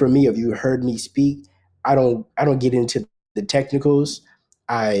learned from me, if you heard me speak, I don't get into the technicals.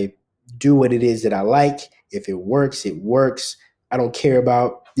 I do what it is that I like. If it works, it works. I don't care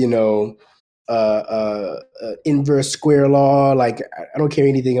about, inverse square law. Like, I don't care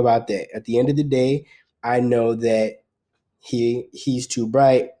anything about that. At the end of the day, I know that he's too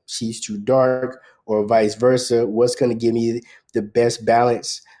bright, she's too dark, or vice versa. What's going to give me the best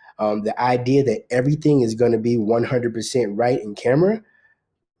balance? The idea that everything is going to be 100% right in camera,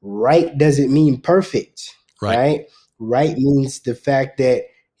 right doesn't mean perfect, right? Right means the fact that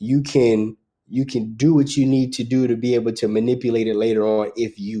you can do what you need to do to be able to manipulate it later on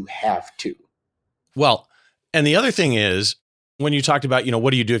if you have to. Well, and the other thing is, when you talked about,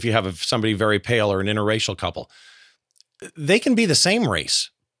 what do you do if you have somebody very pale or an interracial couple? They can be the same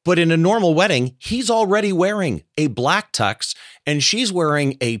race, but in a normal wedding, he's already wearing a black tux and she's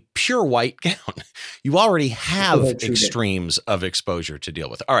wearing a pure white gown. You already have extremes of exposure to deal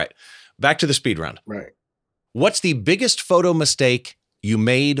with. All right, back to the speed round. Right. What's the biggest photo mistake you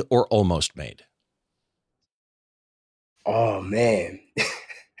made or almost made? Oh, man.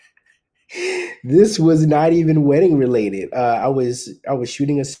 This was not even wedding related. I was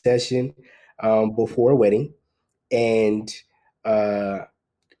shooting a session before a wedding, and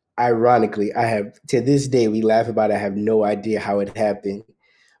ironically, I have, to this day, we laugh about it. I have no idea how it happened,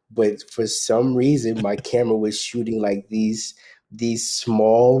 but for some reason, my camera was shooting like these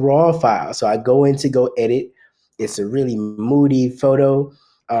small raw files. So I go in to go edit. It's a really moody photo.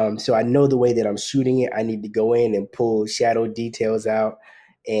 So I know the way that I'm shooting it, I need to go in and pull shadow details out,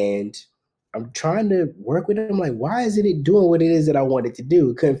 and I'm trying to work with it. I'm like, why isn't it doing what it is that I wanted to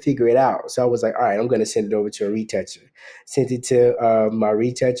do? Couldn't figure it out. So I was like, all right, I'm going to send it over to a retoucher. Sent it to my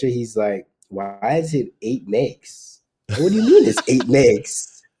retoucher. He's like, why is it 8 megs? What do you mean it's 8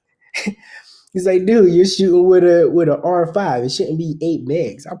 megs? He's like, dude, you're shooting with a R5. It shouldn't be 8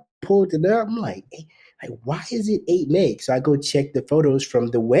 megs. I pulled it up. I'm like, why is it 8 megs? So I go check the photos from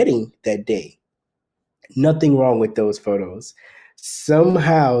the wedding that day. Nothing wrong with those photos.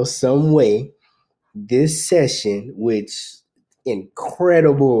 Somehow, some way, this session, which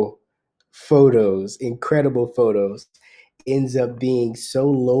incredible photos, ends up being so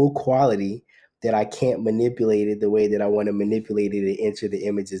low quality that I can't manipulate it the way that I want to manipulate it and enter the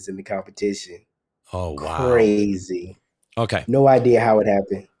images in the competition. Oh, wow. Crazy. Okay. No idea how it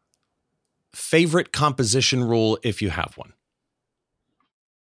happened. Favorite composition rule if you have one?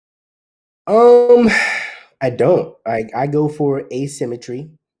 I don't. I go for asymmetry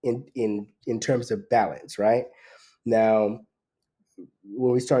in terms of balance, right? Now,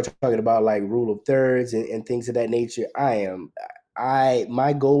 when we start talking about like rule of thirds and things of that nature,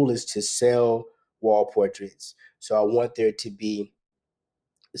 my goal is to sell wall portraits. So I want there to be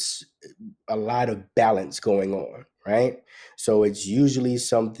a lot of balance going on, right? So it's usually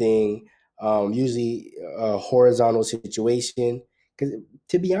something, usually a horizontal situation. Because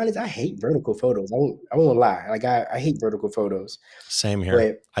to be honest, I hate vertical photos. I won't lie. Like I hate vertical photos. Same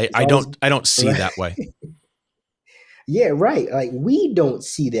here. I don't see that way. Yeah, right. Like we don't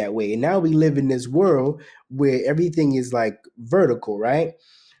see that way. And now we live in this world where everything is like vertical, right?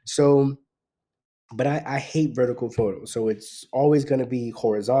 So, but I hate vertical photos. So it's always going to be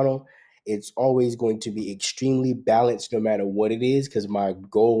horizontal. It's always going to be extremely balanced no matter what it is, because my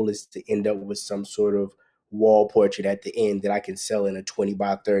goal is to end up with some sort of wall portrait at the end that I can sell in a 20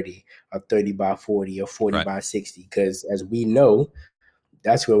 by 30, a 30 by 40, or 40 by 60. Because as we know,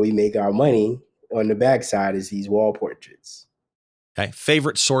 that's where we make our money on the backside, is these wall portraits. Okay.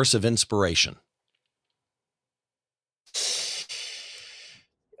 Favorite source of inspiration?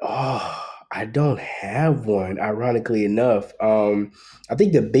 Oh, I don't have one, ironically enough. I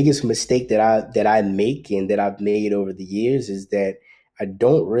think the biggest mistake that I make and that I've made over the years is that I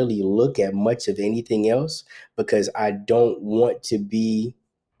don't really look at much of anything else, because I don't want to be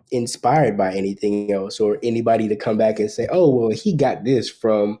inspired by anything else or anybody to come back and say, oh, well, he got this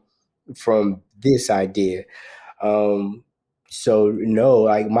from this idea. So no,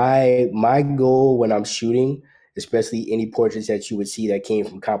 like my goal when I'm shooting, especially any portraits that you would see that came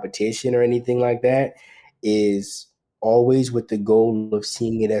from competition or anything like that, is always with the goal of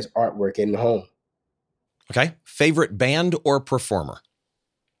seeing it as artwork in the home. Okay. Favorite band or performer?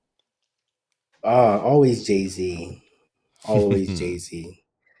 Always Jay-Z. Always Jay-Z.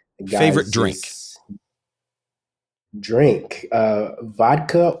 Favorite drink? Drink.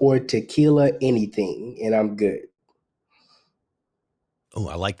 Vodka or tequila, anything, and I'm good. Oh,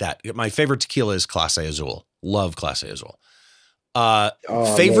 I like that. My favorite tequila is Clase Azul. Love Clase Azul.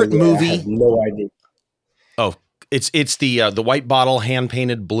 Favorite movie? I have no idea. Oh, it's the white bottle, hand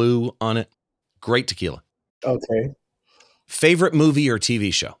painted blue on it. Great tequila. Okay. Favorite movie or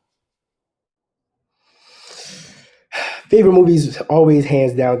TV show? Favorite movies always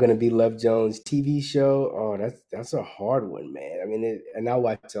hands down going to be Love Jones. TV show, oh, that's a hard one, man. I mean, and I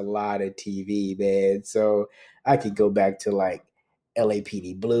watch a lot of TV, man. So I could go back to like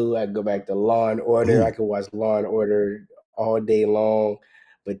LAPD Blue. I could go back to Law and Order. I Ooh. could watch Law and Order all day long.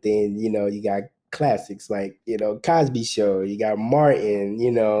 But then you got classics like Cosby Show. You got Martin.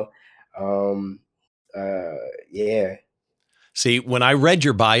 Um, uh, yeah. See, when I read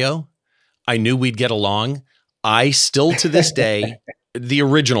your bio, I knew we'd get along. I still to this day, the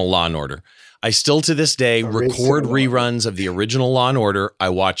original Law and Order, I still to this day record reruns of the original Law and Order. I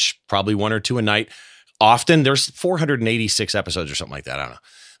watch probably one or two a night. Often there's 486 episodes or something like that. I don't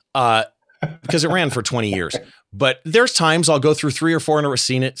know. Because it ran for 20 years. But there's times I'll go through 3 or 4 and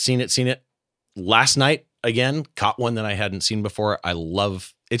seen it. Last night, again, caught one that I hadn't seen before. I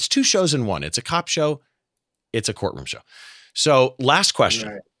love, it's 2 shows in one. It's a cop show. It's a courtroom show. So last question.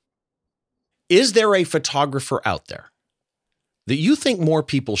 Right. Is there a photographer out there that you think more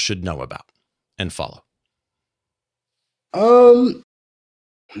people should know about and follow?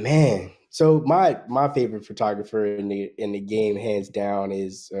 Man. So my favorite photographer in the game, hands down,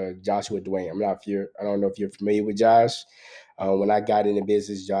 is Joshua Dwayne. I don't know if you're familiar with Josh. When I got into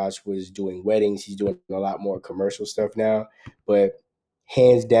business, Josh was doing weddings. He's doing a lot more commercial stuff now. But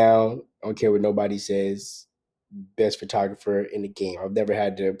hands down, I don't care what nobody says, best photographer in the game. I've never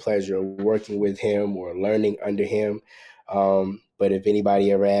had the pleasure of working with him or learning under him. But if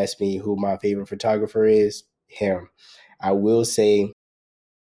anybody ever asks me who my favorite photographer is, him. I will say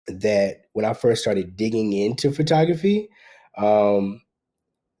that when I first started digging into photography,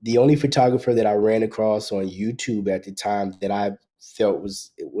 the only photographer that I ran across on YouTube at the time that I felt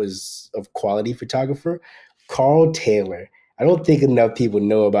was of quality photographer, Carl Taylor. I don't think enough people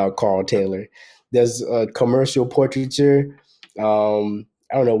know about Carl Taylor. There's a commercial portraiture. I don't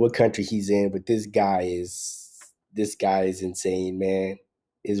know what country he's in, but this guy is insane, man.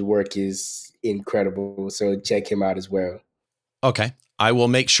 His work is incredible. So check him out as well. Okay. I will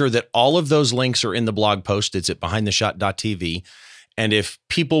make sure that all of those links are in the blog post. It's at behindtheshot.tv. And if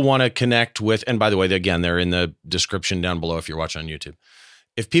people want to connect with, and by the way, again, they're in the description down below if you're watching on YouTube.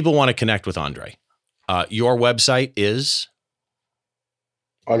 If people want to connect with Andre, your website is?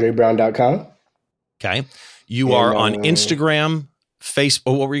 AndreBrown.com. Okay. You are on Instagram,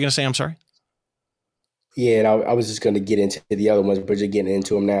 Facebook. What were you going to say? I'm sorry. Yeah, and I was just going to get into the other ones, but you're getting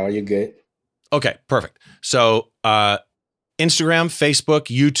into them now. You're good. Okay, perfect. So Instagram,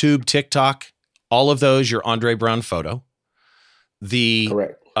 Facebook, YouTube, TikTok, all of those, your Andre Brown photo. The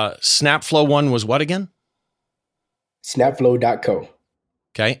correct. Snapflow one was what again? Snapflow.co.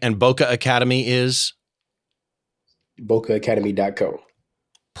 Okay. And Bokeh Academy is? BokehAcademy.co.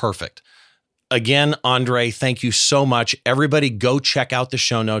 Perfect. Again, Andre, thank you so much. Everybody go check out the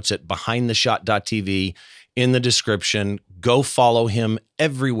show notes at behindtheshot.tv in the description. Go follow him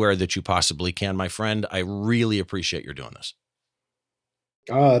everywhere that you possibly can, my friend. I really appreciate your doing this.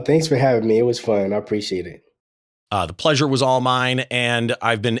 Thanks for having me. It was fun. I appreciate it. The pleasure was all mine. And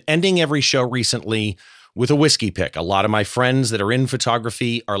I've been ending every show recently with a whiskey pick. A lot of my friends that are in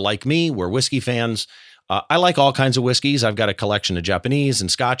photography are like me. We're whiskey fans. I like all kinds of whiskeys. I've got a collection of Japanese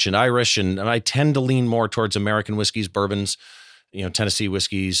and Scotch and Irish, and I tend to lean more towards American whiskeys, bourbons, Tennessee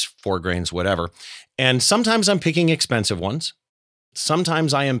whiskeys, 4 grains, whatever. And sometimes I'm picking expensive ones.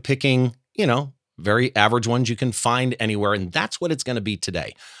 Sometimes I am picking, very average ones you can find anywhere. And that's what it's going to be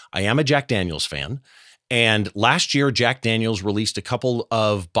today. I am a Jack Daniel's fan. And last year, Jack Daniel's released a couple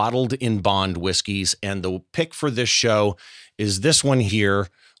of bottled in bond whiskeys. And the pick for this show is this one here,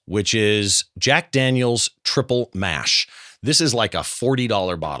 which is Jack Daniel's Triple Mash. This is like a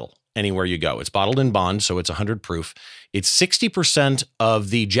 $40 bottle anywhere you go. It's bottled in bond, so it's 100 proof. It's 60% of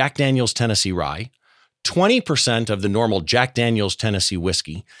the Jack Daniel's Tennessee Rye, 20% of the normal Jack Daniel's Tennessee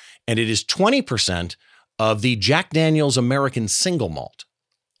whiskey, and it is 20% of the Jack Daniel's American Single Malt.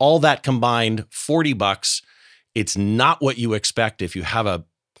 All that combined, $40. It's not what you expect if you have a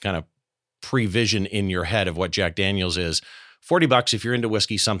kind of prevision in your head of what Jack Daniel's is. $40 if you're into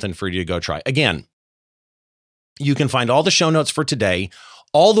whiskey, something for you to go try. Again, you can find all the show notes for today,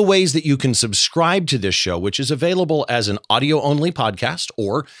 all the ways that you can subscribe to this show, which is available as an audio-only podcast,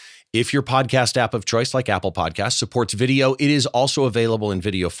 or if your podcast app of choice, like Apple Podcasts, supports video, it is also available in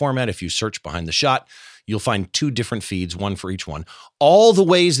video format. If you search Behind the Shot, you'll find 2 different feeds, one for each one. All the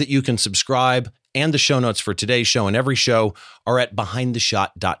ways that you can subscribe and the show notes for today's show and every show are at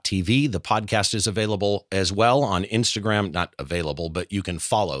behindtheshot.tv. The podcast is available as well on Instagram, not available, but you can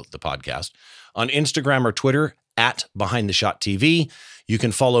follow the podcast on Instagram or Twitter at behindtheshot.tv. You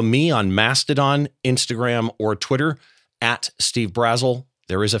can follow me on Mastodon, Instagram, or Twitter at Steve Brazel.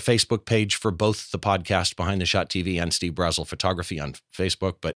 There is a Facebook page for both the podcast Behind the Shot TV and Steve Brazill Photography on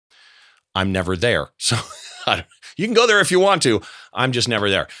Facebook, but I'm never there. So you can go there if you want to. I'm just never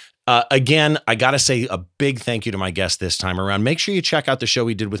there. Again, I got to say a big thank you to my guest this time around. Make sure you check out the show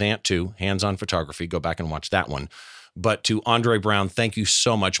we did with Ant 2, Hands on Photography. Go back and watch that one. But to Andre Brown, thank you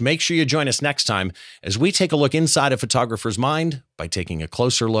so much. Make sure you join us next time as we take a look inside a photographer's mind by taking a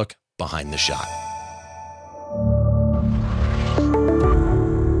closer look behind the shot.